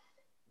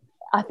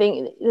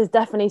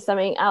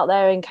something out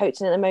there in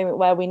coaching at the moment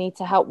where we need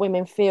to help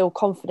women feel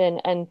confident.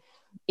 And,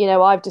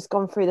 I've just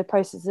gone through the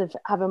process of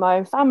having my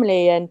own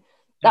family, and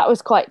that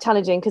was quite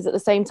challenging because at the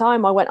same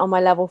time I went on my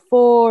level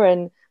 4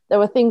 and there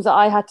were things that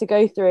I had to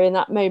go through in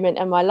that moment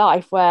in my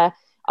life where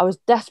I was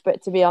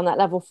desperate to be on that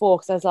level 4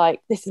 because I was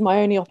like, this is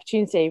my only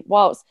opportunity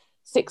whilst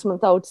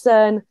 6-month-old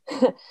son,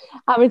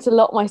 having to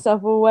lock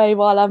myself away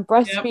while I'm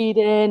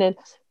breastfeeding.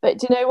 But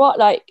do you know what?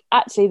 Like,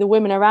 actually, the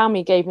women around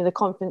me gave me the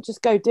confidence.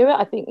 Just go do it.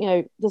 I think,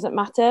 it doesn't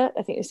matter.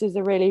 I think this is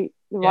the right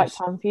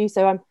time for you.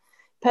 So I'm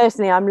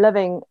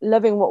loving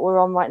what we're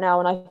on right now.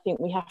 And I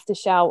think we have to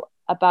shout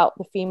about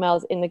the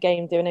females in the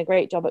game doing a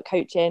great job at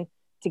coaching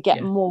to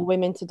get more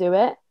women to do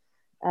it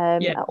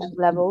at all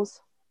levels.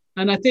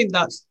 And I think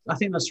that's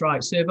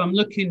right. So if I'm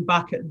looking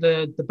back at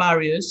the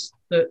barriers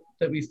that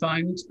we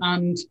found,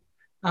 and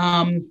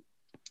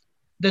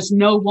there's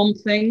no one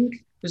thing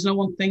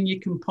you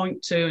can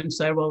point to and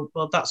say, well,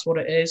 that's what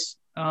it is.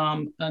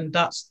 And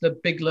that's the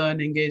big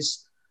learning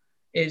is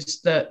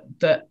that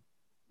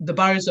the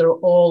barriers are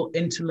all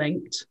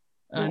interlinked,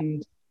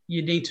 and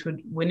we need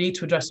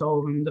to address all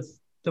of them.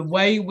 The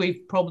way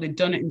we've probably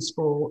done it in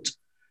sport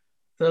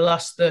for the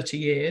last 30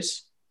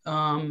 years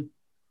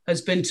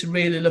has been to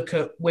really look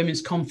at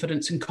women's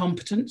confidence and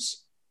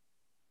competence.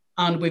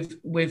 And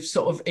we've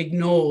sort of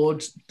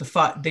ignored the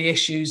fact the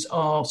issues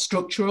are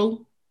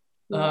structural,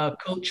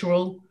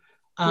 cultural,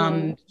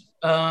 and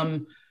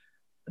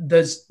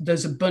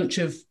there's a bunch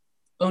of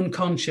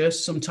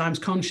unconscious, sometimes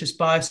conscious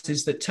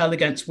biases that tell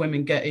against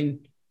women getting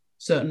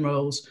certain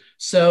roles.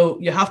 So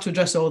you have to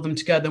address all of them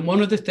together. And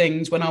one of the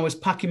things, when I was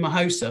packing my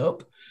house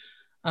up,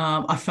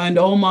 I found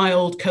all my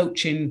old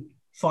coaching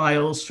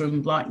files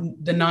from like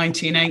the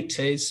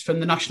 1980s from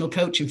the National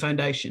Coaching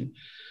Foundation.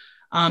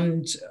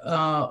 And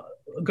a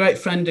great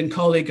friend and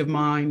colleague of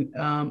mine,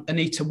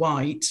 Anita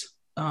White,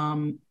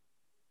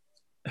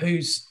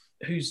 who's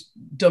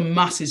done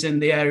masses in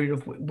the area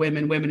of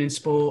women in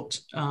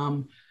sport.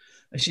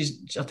 I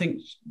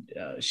think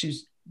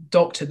she's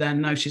doctor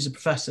then, now she's a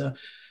professor.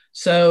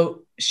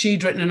 So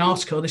she'd written an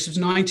article, this was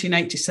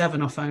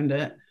 1987, I found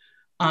it,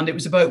 and it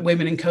was about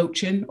women in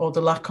coaching, or the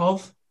lack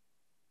of.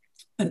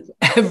 And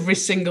every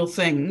single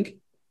thing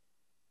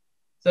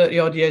 30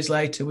 odd years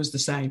later was the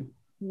same.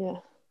 Yeah.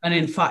 And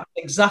in fact,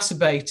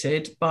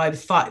 exacerbated by the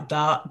fact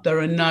that there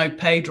are now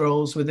paid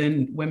roles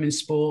within women's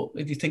sport.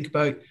 If you think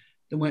about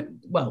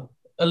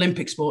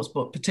Olympic sports,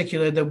 but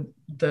particularly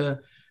the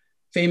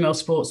female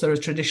sports that are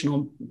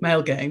traditional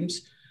male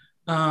games,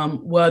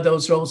 where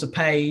those roles are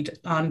paid.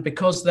 And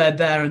because they're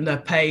there and they're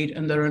paid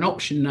and they're an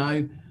option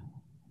now,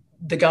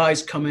 the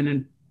guys come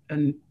in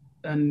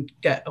and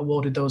get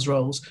awarded those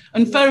roles.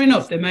 And fair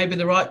enough, they may be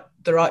the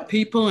right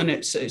people, and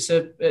it's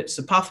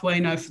a pathway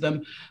now for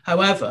them.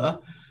 However,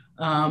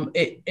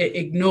 it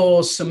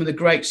ignores some of the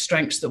great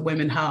strengths that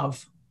women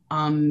have,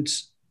 and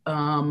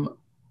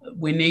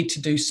we need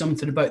to do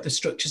something about the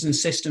structures and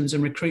systems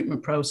and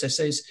recruitment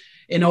processes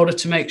in order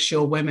to make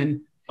sure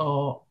women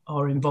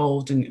are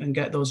involved and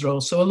get those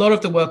roles. So a lot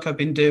of the work I've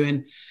been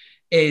doing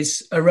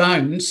is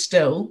around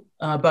still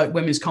about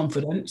women's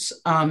confidence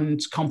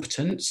and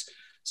competence,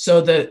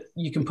 so that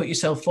you can put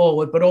yourself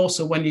forward. But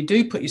also when you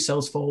do put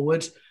yourselves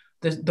forward,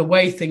 the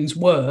way things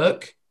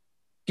work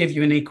give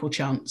you an equal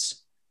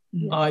chance,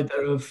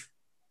 either of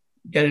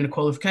getting a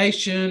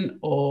qualification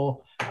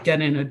or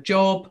getting a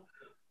job,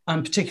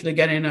 and particularly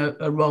getting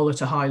a role at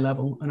a high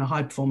level and a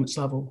high performance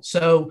level.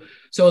 So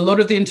a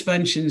lot of the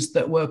interventions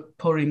that we're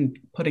putting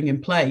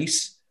in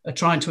place are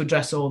trying to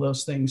address all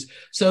those things.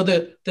 So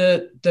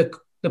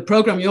the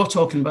program you're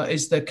talking about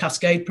is the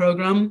Cascade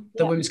program,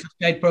 the Women's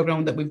Cascade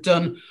program that we've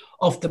done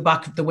off the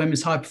back of the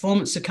Women's High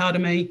Performance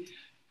Academy.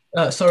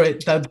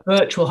 The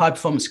Virtual High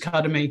Performance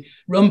Academy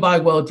run by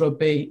World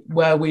Rugby,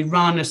 where we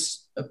ran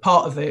as a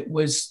part of it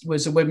was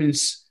a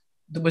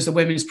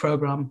women's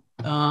program.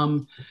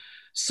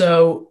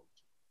 So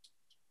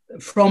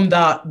from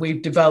that,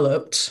 we've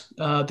developed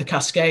the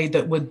Cascade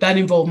that would then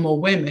involve more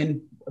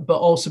women, but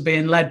also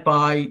being led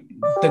by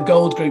the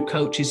Gold Group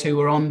coaches who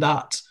were on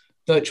that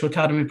Virtual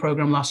Academy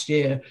program last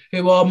year,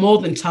 who are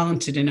more than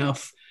talented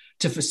enough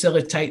to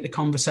facilitate the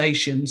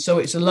conversation. So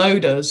it's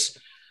allowed us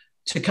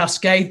to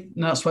cascade,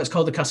 and that's why it's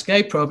called the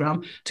Cascade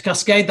program, to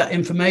cascade that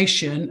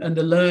information and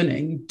the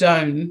learning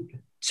down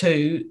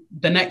to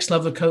the next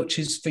level of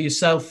coaches for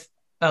yourself,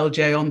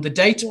 LJ, on the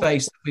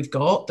database that we've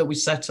got, that we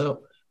set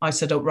up. I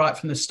set up right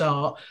from the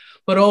start,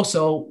 but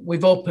also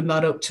we've opened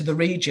that up to the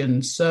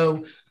regions.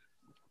 So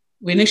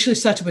we initially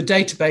set up a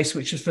database,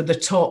 which was for the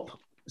top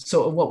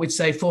sort of what we'd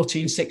say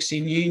 14,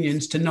 16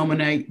 unions to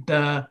nominate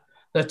the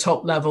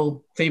top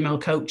level female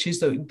coaches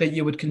that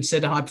you would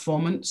consider high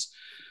performance.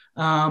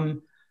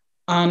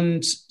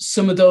 And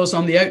some of those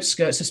on the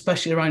outskirts,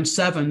 especially around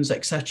sevens,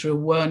 etc.,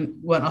 weren't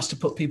asked to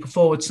put people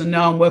forward. So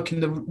now I'm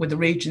working with the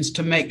regions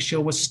to make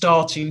sure we're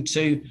starting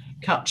to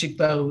capture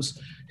those.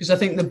 Because I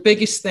think the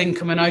biggest thing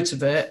coming out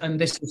of it, and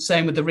this is the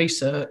same with the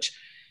research,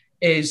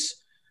 is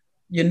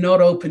you're not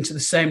open to the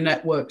same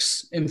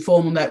networks,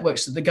 informal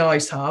networks that the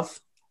guys have.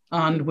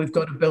 And we've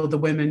got to build the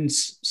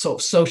women's sort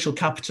of social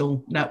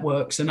capital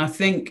networks. And I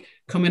think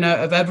coming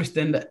out of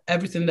everything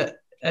that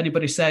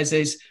anybody says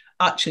is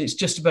actually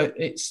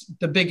it's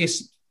the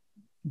biggest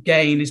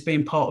gain is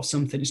being part of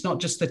something. It's not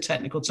just the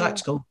technical,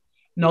 tactical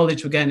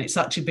knowledge again. It's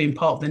actually being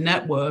part of the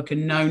network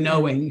and now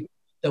knowing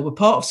that we're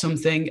part of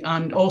something,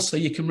 and also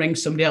you can ring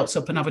somebody else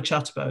up and have a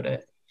chat about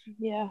it.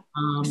 Yeah.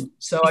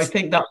 So I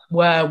think that's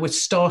where we're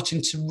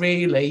starting to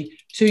really,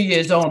 2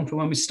 years on from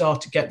when we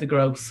start to get the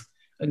growth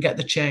and get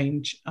the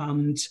change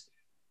and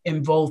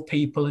involve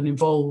people and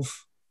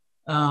involve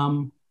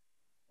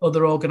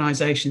other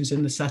organisations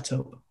in the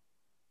setup.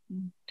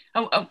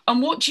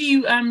 And what do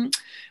you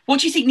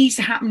think needs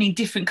to happen in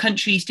different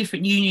countries,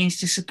 different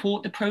unions to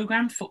support the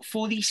programme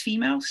for these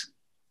females?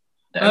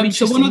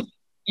 So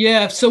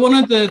one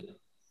of the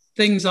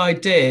things I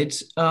did,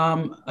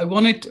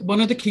 one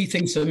of the key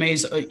things for me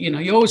is,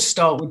 you always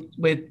start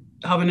with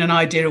having an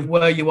idea of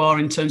where you are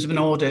in terms of an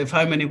audit of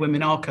how many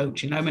women are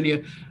coaching, how many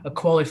are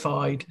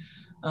qualified,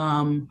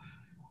 how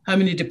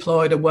many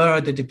deployed, or where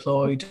are they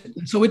deployed.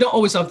 So we don't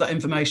always have that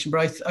information,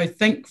 but I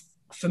think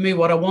for me,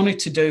 what I wanted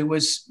to do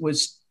was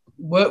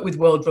work with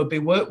World Rugby,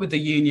 work with the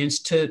unions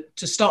to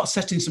start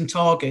setting some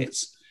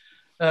targets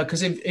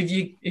because if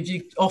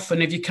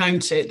you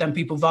count it, then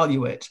people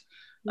value it.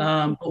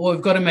 But what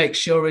we've got to make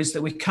sure is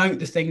that we count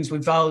the things we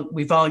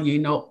value,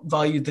 not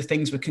value the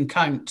things we can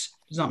count.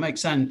 Does that make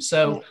sense?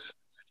 So,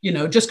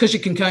 just because you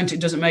can count it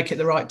doesn't make it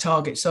the right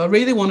target. So I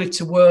really wanted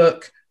to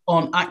work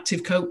on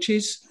active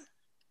coaches,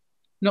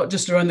 not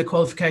just around the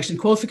qualification.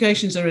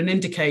 Qualifications are an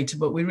indicator,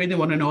 but we really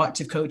want to know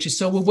active coaches.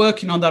 So we're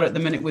working on that at the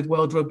minute with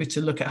World Rugby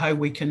to look at how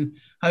we can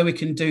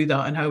do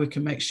that and how we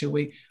can make sure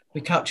we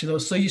capture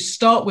those. So you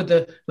start with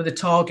the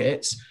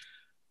targets,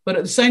 but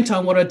at the same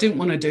time, what I didn't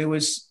want to do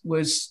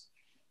was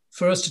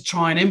for us to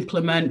try and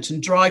implement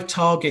and drive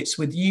targets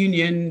with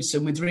unions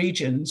and with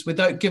regions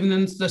without giving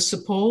them the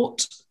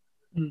support,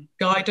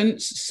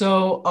 guidance.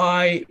 So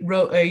I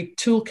wrote a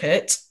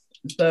toolkit,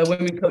 the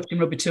Women Coaching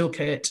Rugby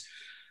Toolkit,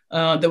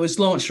 that was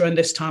launched around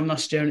this time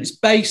last year. And it's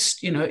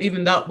based,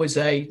 even that was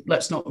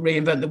let's not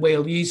reinvent the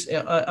wheel.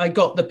 I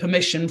got the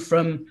permission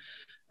from,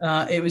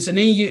 it was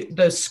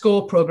the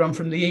SCORE program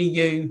from the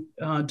EU,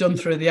 done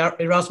through the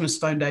Erasmus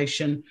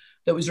Foundation,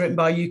 that was written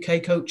by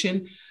UK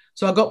Coaching.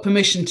 So I got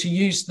permission to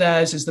use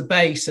theirs as the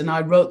base, and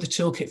I wrote the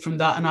toolkit from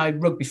that, and I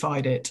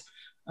rugbyfied it.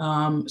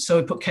 So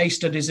I put case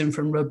studies in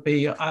from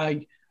rugby.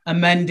 I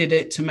amended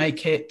it to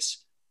make it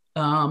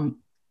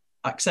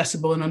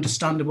accessible and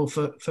understandable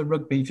for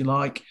rugby, if you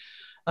like.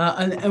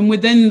 And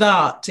within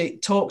that,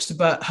 it talks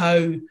about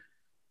how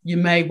you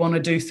may want to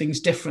do things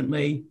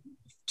differently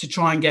to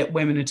try and get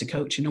women into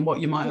coaching and what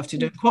you might have to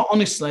do. Quite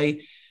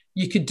honestly,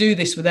 you could do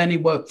this with any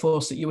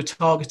workforce that you were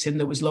targeting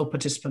that was low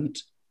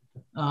participant.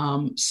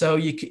 So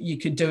you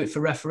could do it for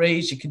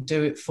referees, you could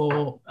do it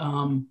for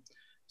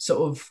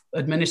sort of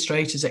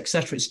administrators,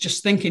 etc. It's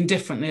just thinking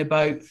differently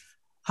about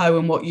how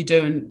and what you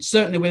do. And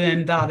certainly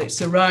within that,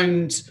 it's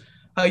around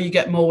how you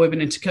get more women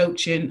into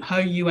coaching, how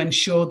you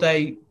ensure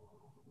they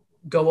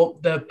go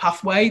up the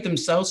pathway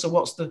themselves. So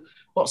what's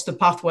the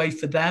pathway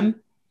for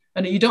them?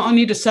 And you don't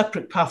need a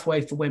separate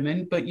pathway for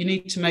women, but you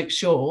need to make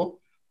sure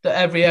that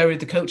every area of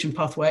the coaching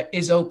pathway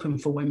is open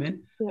for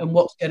women and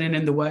what's getting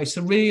in the way.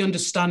 So really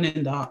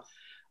understanding that.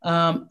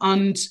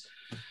 And,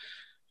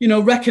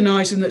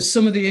 recognizing that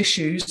some of the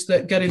issues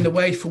that get in the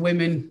way for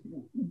women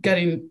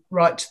getting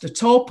right to the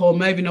top, or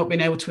maybe not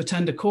being able to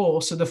attend a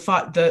course, or the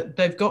fact that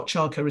they've got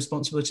childcare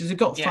responsibilities, they've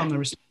got family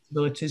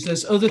responsibilities.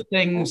 There's other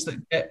things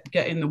that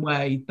get in the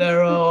way.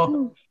 There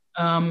are,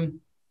 I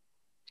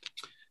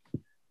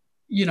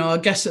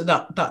guess at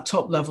that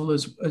top level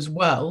as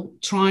well,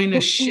 trying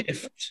to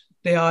shift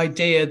the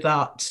idea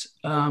that,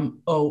 and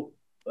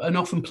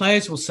often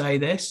players will say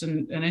this,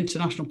 and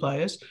international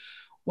players,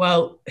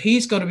 well,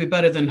 he's got to be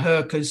better than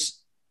her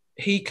because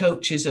he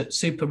coaches at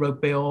Super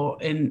Rugby or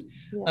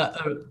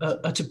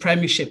at a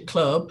Premiership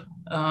club,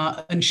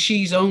 and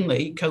she's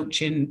only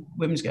coaching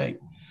women's game.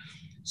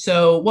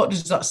 So what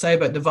does that say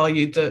about the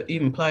value that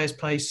even players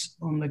place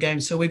on the game?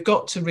 So we've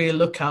got to really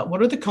look at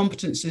what are the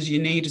competencies you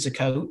need as a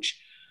coach,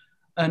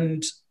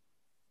 and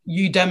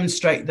you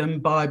demonstrate them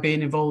by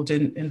being involved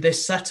in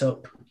this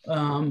setup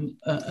and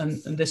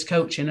this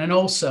coaching, and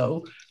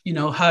also,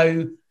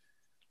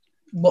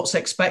 what's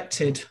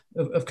expected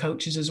of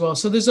coaches as well.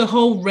 So there's a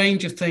whole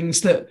range of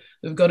things that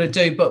we've got to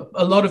do, but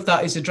a lot of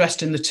that is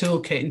addressed in the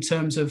toolkit in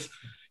terms of,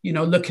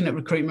 looking at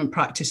recruitment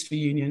practice for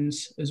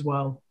unions as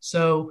well.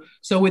 So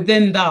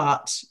within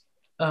that,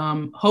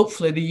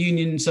 hopefully the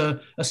unions are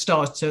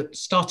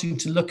starting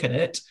to look at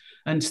it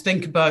and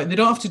think about, they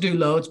don't have to do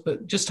loads,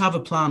 but just have a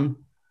plan.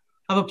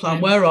 Have a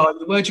plan. Where are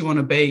you? Where do you want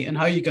to be? And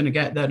how are you going to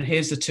get there? And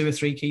here's the 2 or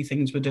 3 key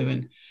things we're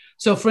doing.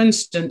 So, for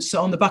instance,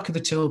 on the back of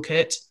the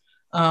toolkit,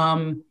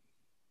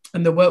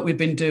 and the work we've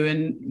been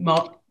doing,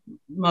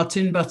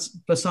 Martin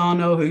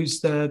Bassano, who's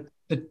the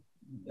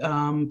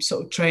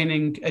sort of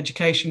training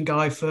education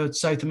guy for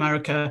South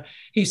America,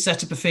 he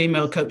set up a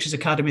female coaches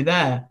academy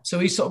there. So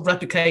he's sort of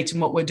replicating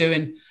what we're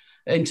doing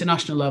at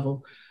international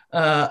level.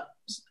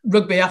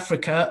 Rugby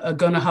Africa are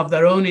going to have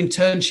their own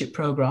internship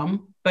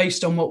program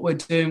based on what we're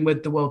doing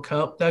with the World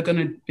Cup. They're going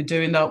to be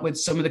doing that with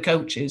some of the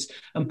coaches,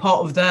 and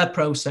part of their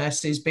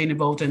process is being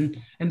involved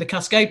in the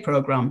Cascade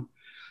program.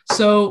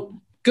 So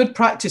good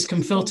practice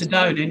can filter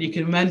down, and you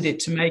can amend it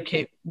to make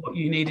it what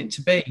you need it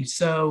to be.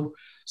 So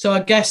I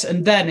guess,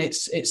 and then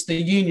it's the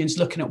unions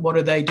looking at what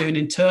are they doing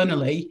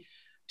internally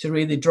to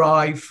really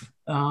drive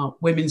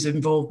women's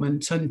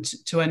involvement and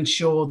to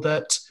ensure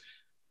that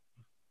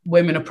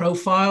women are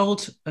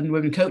profiled and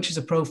women coaches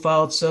are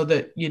profiled so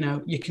that,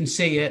 you can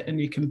see it and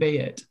you can be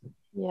it.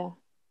 Yeah.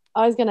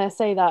 I was going to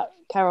say that,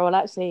 Carol,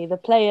 actually, the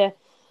player,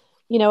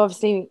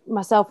 obviously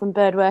myself and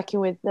Bird working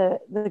with the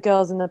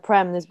girls in the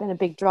Prem, there's been a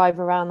big drive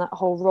around that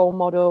whole role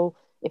model.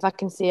 If I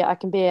can see it, I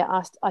can be it.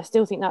 I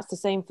still think that's the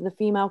same for the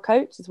female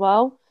coach as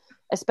well,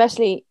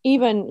 especially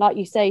even, like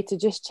you say, to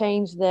just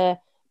change the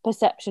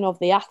perception of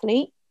the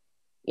athlete.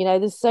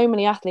 There's so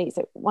many athletes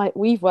that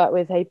we've worked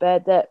with, hey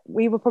Bird, that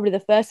we were probably the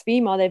first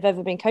female they've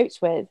ever been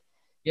coached with.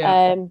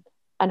 Yeah.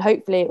 And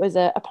hopefully it was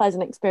a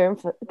pleasant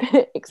experience for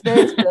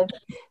them.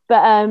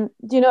 But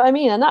do you know what I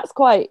mean? And that's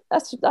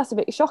a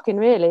bit shocking,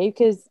 really,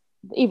 because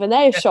even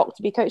they're shocked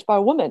to be coached by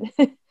a woman.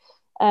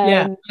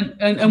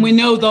 And we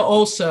know that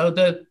also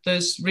that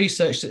there's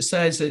research that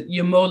says that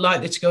you're more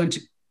likely to go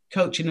into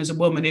coaching as a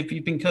woman if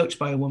you've been coached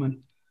by a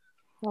woman.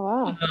 Oh,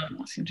 wow.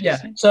 That's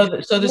interesting. So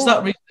there's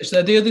that research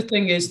there. The other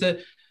thing is that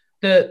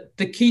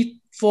the key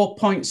 4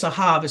 points I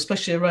have,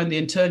 especially around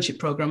the internship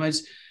program,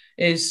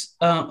 is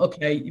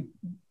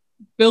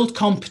build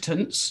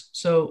competence.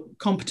 So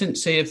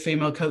competency of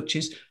female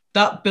coaches,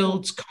 that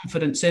builds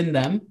confidence in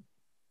them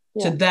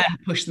to then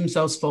push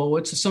themselves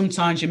forward. So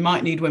sometimes you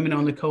might need women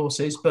on the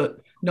courses, but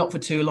not for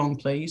too long,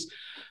 please.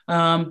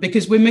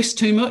 Because we miss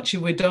too much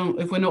if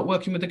we're not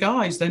working with the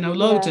guys. They know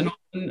loads and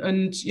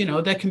you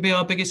know, they can be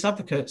our biggest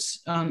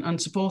advocates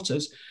and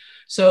supporters.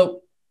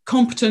 So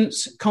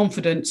competence,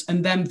 confidence,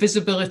 and then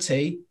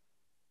visibility.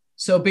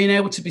 So being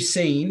able to be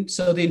seen.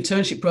 So the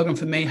internship program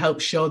for me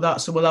helps show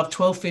that. So we'll have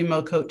 12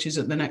 female coaches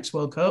at the next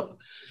World Cup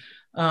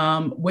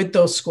with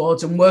those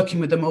squads and working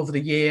with them over the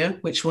year,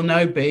 which will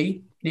now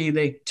be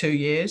nearly 2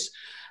 years.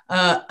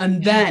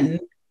 And then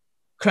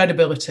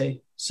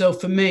credibility. So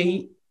for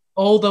me,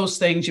 all those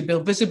things, you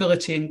build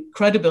visibility and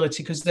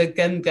credibility because they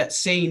then get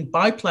seen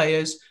by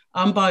players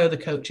and by other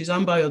coaches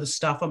and by other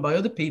staff and by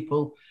other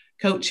people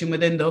coaching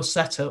within those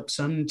setups.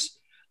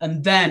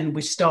 And then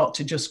we start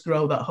to just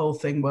grow that whole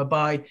thing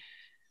whereby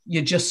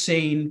you're just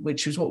seen,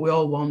 which is what we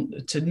all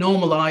want, to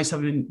normalize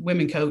having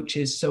women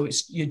coaches. So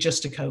you're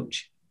just a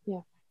coach.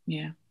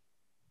 Yeah.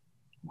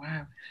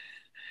 Wow.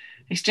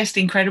 It's just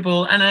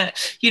incredible. And,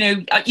 you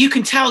know, you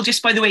can tell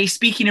just by the way you're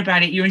speaking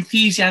about it, your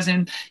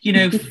enthusiasm, you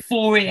know,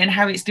 for it and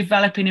how it's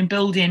developing and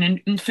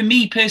building. And for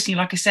me personally,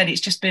 like I said, it's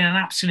just been an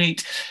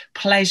absolute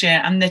pleasure.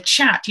 And the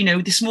chat, you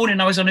know, this morning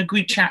I was on a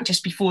group chat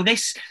just before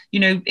this, you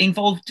know,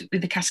 involved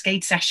with the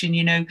Cascade session,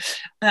 you know,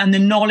 and the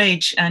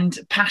knowledge and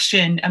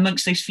passion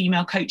amongst those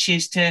female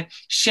coaches to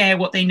share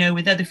what they know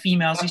with other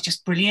females is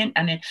just brilliant.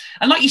 And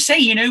like you say,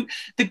 you know,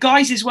 the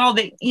guys as well,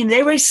 that, you know,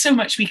 there is so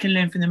much we can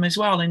learn from them as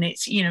well. And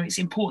it's, you know, it's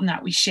important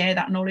that we share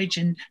that knowledge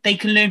and they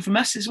can learn from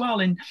us as well.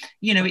 And,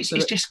 you know, it's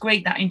just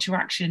great, that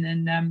interaction.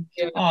 And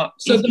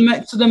so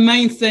the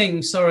main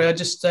thing, sorry, I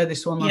just say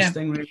this one last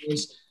thing really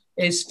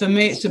is for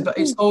me,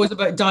 it's always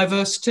about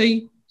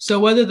diversity. So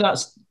whether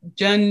that's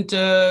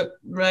gender,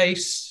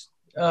 race,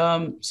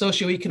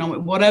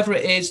 socioeconomic, whatever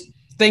it is,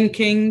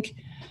 thinking,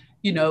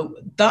 you know,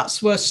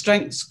 that's where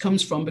strength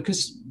comes from,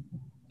 because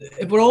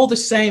if we're all the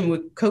same,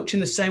 we're coaching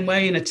the same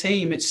way in a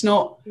team, it's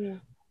not,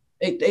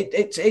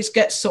 it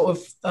gets sort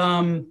of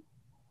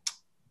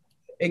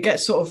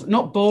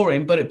not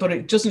boring, but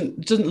it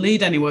doesn't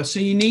lead anywhere. So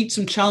you need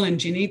some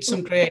challenge, you need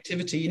some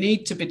creativity, you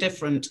need to be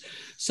different.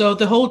 So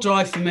the whole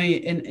drive for me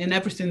in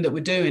everything that we're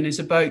doing is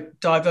about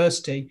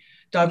diversity,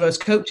 diverse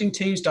coaching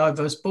teams,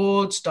 diverse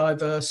boards,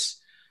 diverse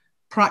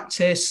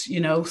practice, you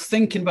know,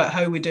 thinking about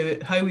how we do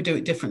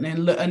it differently.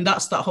 And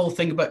that's that whole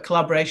thing about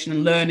collaboration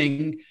and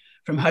learning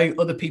from how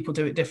other people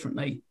do it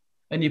differently.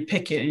 And you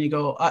pick it and you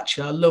go,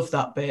 actually, I love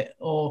that bit,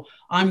 or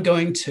I'm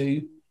going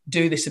to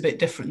do this a bit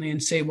differently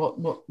and see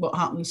what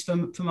happens for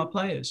my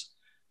players.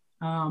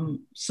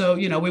 So,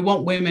 you know, we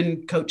want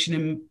women coaching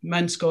in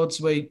men's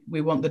squads. We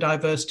want the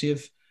diversity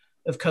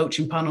of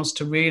coaching panels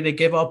to really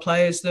give our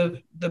players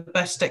the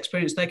best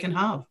experience they can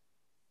have.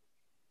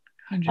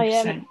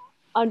 100%.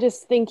 I'm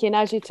just thinking,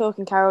 as you're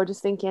talking, Carol,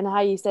 just thinking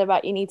how you said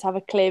about you need to have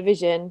a clear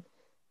vision.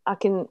 I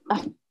can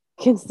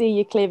see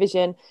your clear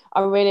vision.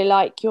 I really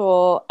like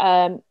your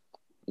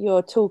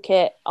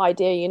toolkit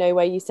idea, you know,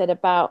 where you said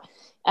about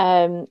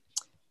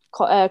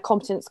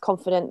competence,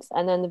 confidence,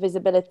 and then the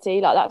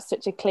visibility. Like, that's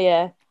such a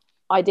clear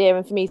idea.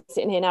 And for me,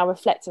 sitting here now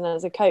reflecting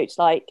as a coach,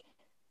 like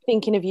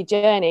thinking of your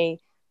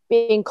journey,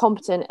 being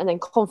competent and then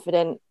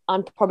confident,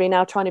 I'm probably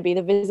now trying to be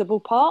the visible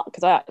part,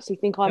 because I actually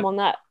think I'm on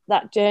that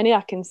journey. I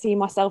can see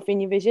myself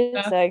in your vision.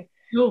 So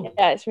cool.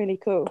 Yeah, it's really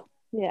cool.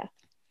 Yeah.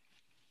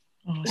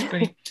 Oh, it's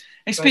great.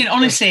 It's been,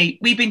 honestly,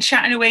 we've been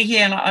chatting away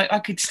here, and I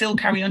could still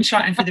carry on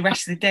chatting for the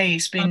rest of the day.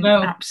 It's been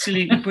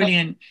absolutely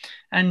brilliant.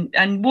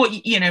 And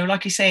what, you know,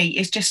 like I say,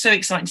 it's just so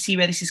exciting to see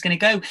where this is going to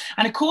go.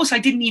 And of course, I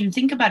didn't even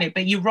think about it,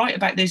 but you're right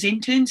about those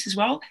interns as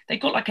well.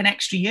 They've got like an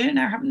extra year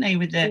now, haven't they,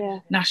 with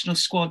the national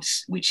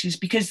squads, which is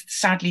because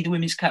sadly the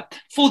Women's Cup,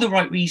 for the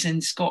right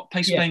reasons, got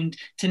postponed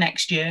to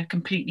next year.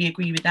 Completely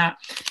agree with that.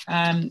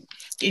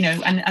 You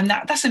know, and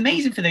that's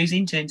amazing for those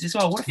interns as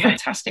well. What a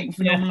fantastic,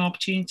 phenomenal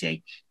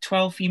opportunity.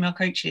 12 female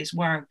coaches.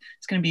 Wow,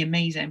 it's going to be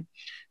amazing.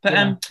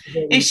 But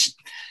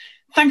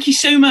thank you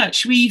so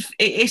much.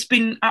 It's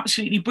been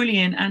absolutely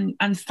brilliant,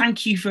 and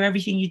thank you for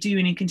everything you're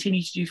doing and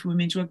continue to do for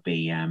women's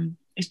rugby.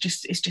 It's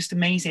just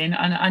amazing,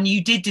 and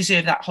you did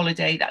deserve that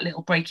holiday, that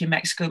little break in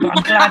Mexico.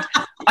 But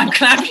I'm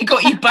glad we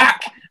got you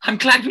back. I'm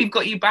glad we've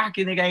got you back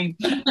in the game,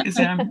 because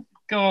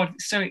God,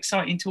 it's so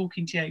exciting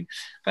talking to you.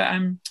 But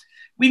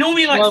we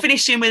normally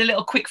finishing with a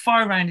little quick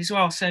fire round as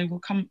well, so we're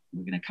going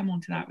to come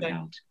on to that with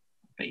Eld.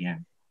 But yeah,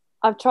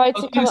 I've tried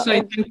to come up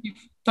with...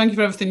 Thank you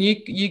for everything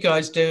you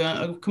guys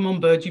do. Come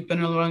on, Bird, you've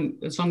been around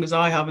as long as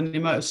I have, and the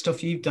amount of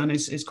stuff you've done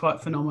is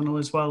quite phenomenal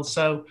as well.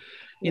 So,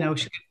 you know, we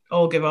should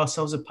all give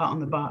ourselves a pat on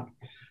the back.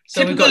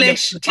 So typical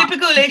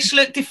Ish,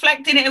 look,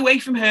 deflecting it away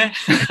from her.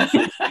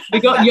 We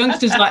got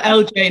youngsters like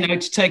LJ now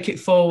to take it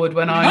forward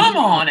when Come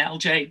on,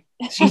 LJ.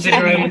 She's in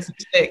her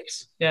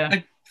 6. Yeah.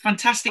 A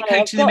fantastic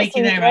coach in the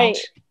making there, LJ.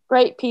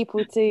 Great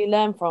people to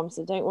learn from,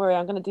 so don't worry,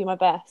 I'm going to do my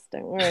best.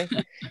 Don't worry.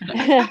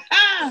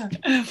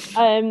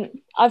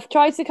 I've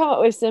tried to come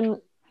up with some,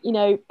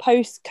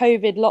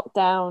 post-COVID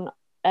lockdown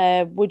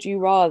would you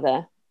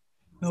rather.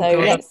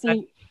 So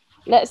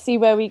let's see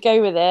where we go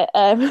with it.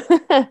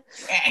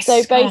 Yes,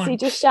 so basically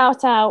just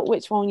shout out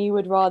which one you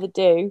would rather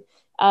do.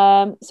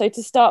 So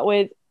to start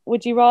with,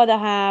 would you rather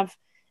have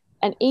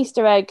an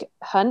Easter egg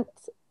hunt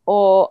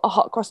or a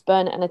hot cross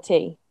bun and a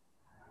tea?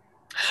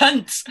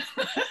 Hunt.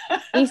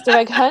 Easter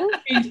egg hunt.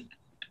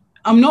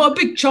 I'm not a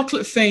big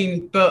chocolate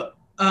fiend, but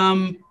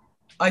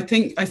I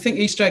think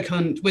Easter egg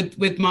hunt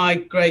with my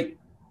great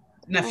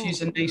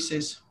nephews and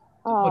nieces.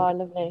 Oh,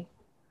 lovely.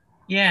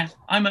 Yeah,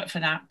 I'm up for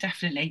that,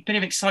 definitely. Bit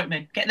of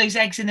excitement. Get those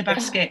eggs in the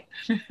basket.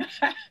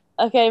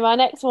 Okay, my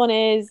next one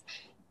is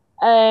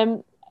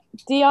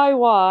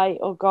DIY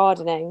or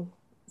gardening.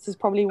 This is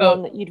probably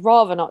one that you'd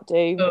rather not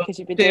do because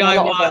you've been doing DIY.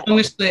 a lot of it.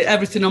 Honestly,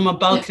 everything on my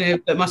balcony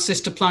that my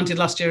sister planted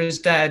last year is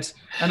dead,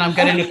 and I'm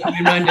getting it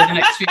coming around in the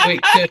next few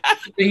weeks to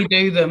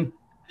redo them.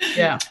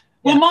 Yeah.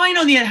 Well, mine,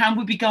 on the other hand,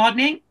 would be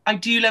gardening. I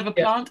do love a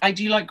plant. I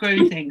do like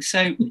growing things.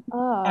 So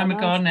I'm a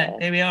gardener.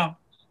 There we are.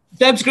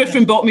 Debs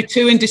Griffin bought me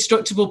 2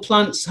 indestructible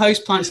house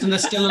plants, and they're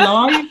still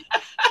alive.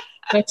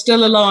 They're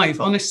still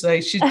alive,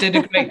 honestly. She did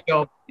a great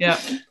job. Yeah.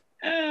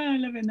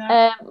 Loving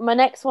that. My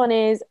next one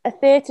is a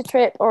theatre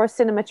trip or a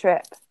cinema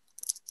trip.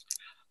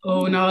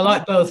 Oh, no, I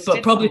like both,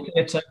 but probably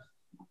theatre.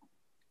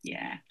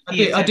 Yeah.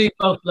 I do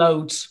both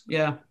loads.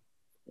 Yeah.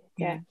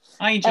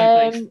 I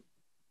enjoy both.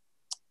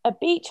 A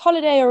beach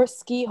holiday or a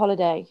ski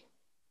holiday?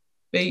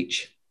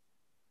 Beach.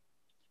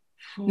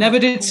 Never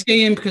did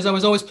skiing because I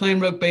was always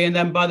playing rugby, and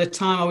then by the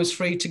time I was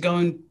free to go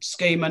and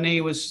ski, my knee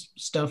was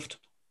stuffed.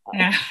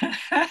 Yeah.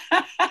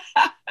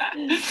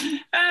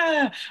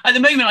 At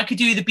the moment, I could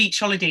do the beach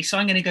holiday, so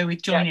I'm going to go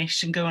with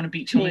Joinish and go on a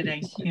beach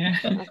holiday. Yeah.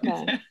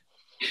 Okay.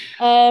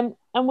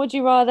 And would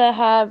you rather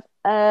have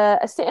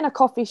a sit in a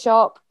coffee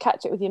shop,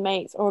 catch up with your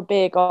mates, or a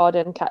beer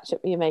garden, catch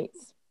up with your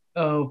mates?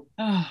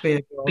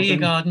 Beer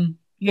garden.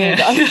 Yeah.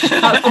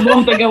 That's the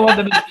one thing I want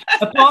to do.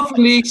 Apart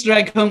from the Easter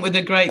egg hunt with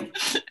the great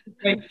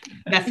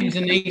nephews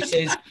and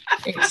nieces,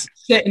 it's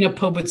sit in a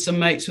pub with some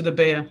mates with a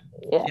beer.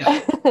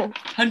 Yeah.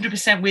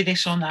 100% with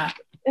this on that.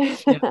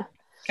 Yeah.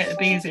 Get the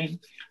beers in.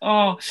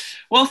 Oh,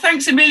 well,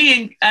 thanks a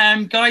million,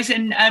 guys.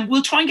 And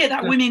we'll try and get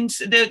that women's,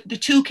 the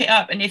toolkit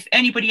up. And if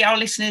anybody, our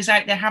listeners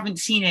out there haven't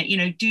seen it,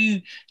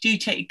 do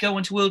go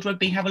onto World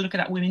Rugby, have a look at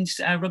that women's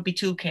rugby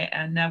toolkit,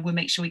 and we'll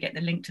make sure we get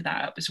the link to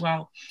that up as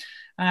well.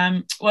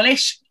 Well,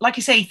 Ish, like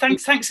I say,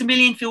 thanks a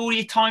million for all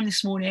your time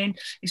this morning.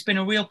 It's been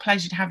a real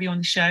pleasure to have you on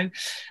the show.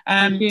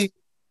 Thank you.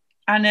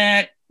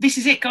 And this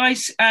is it,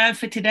 guys,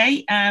 for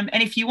today. And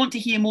if you want to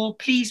hear more,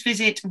 please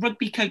visit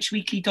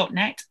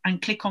rugbycoachweekly.net and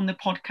click on the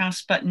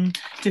podcast button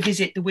to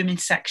visit the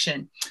women's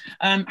section.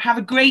 Have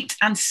a great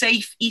and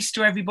safe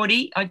Easter,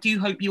 everybody. I do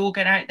hope you all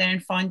get out there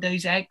and find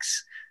those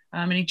eggs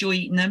and enjoy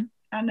eating them.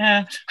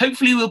 And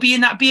hopefully we'll be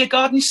in that beer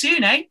garden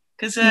soon, eh?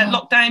 Because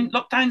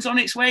lockdown's on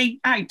its way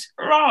out.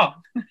 Hurrah!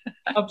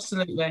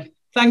 Absolutely.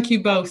 Thank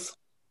you both.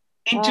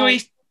 Enjoy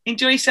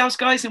yourselves,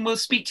 guys, and we'll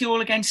speak to you all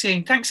again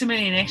soon. Thanks a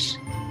million, Ish.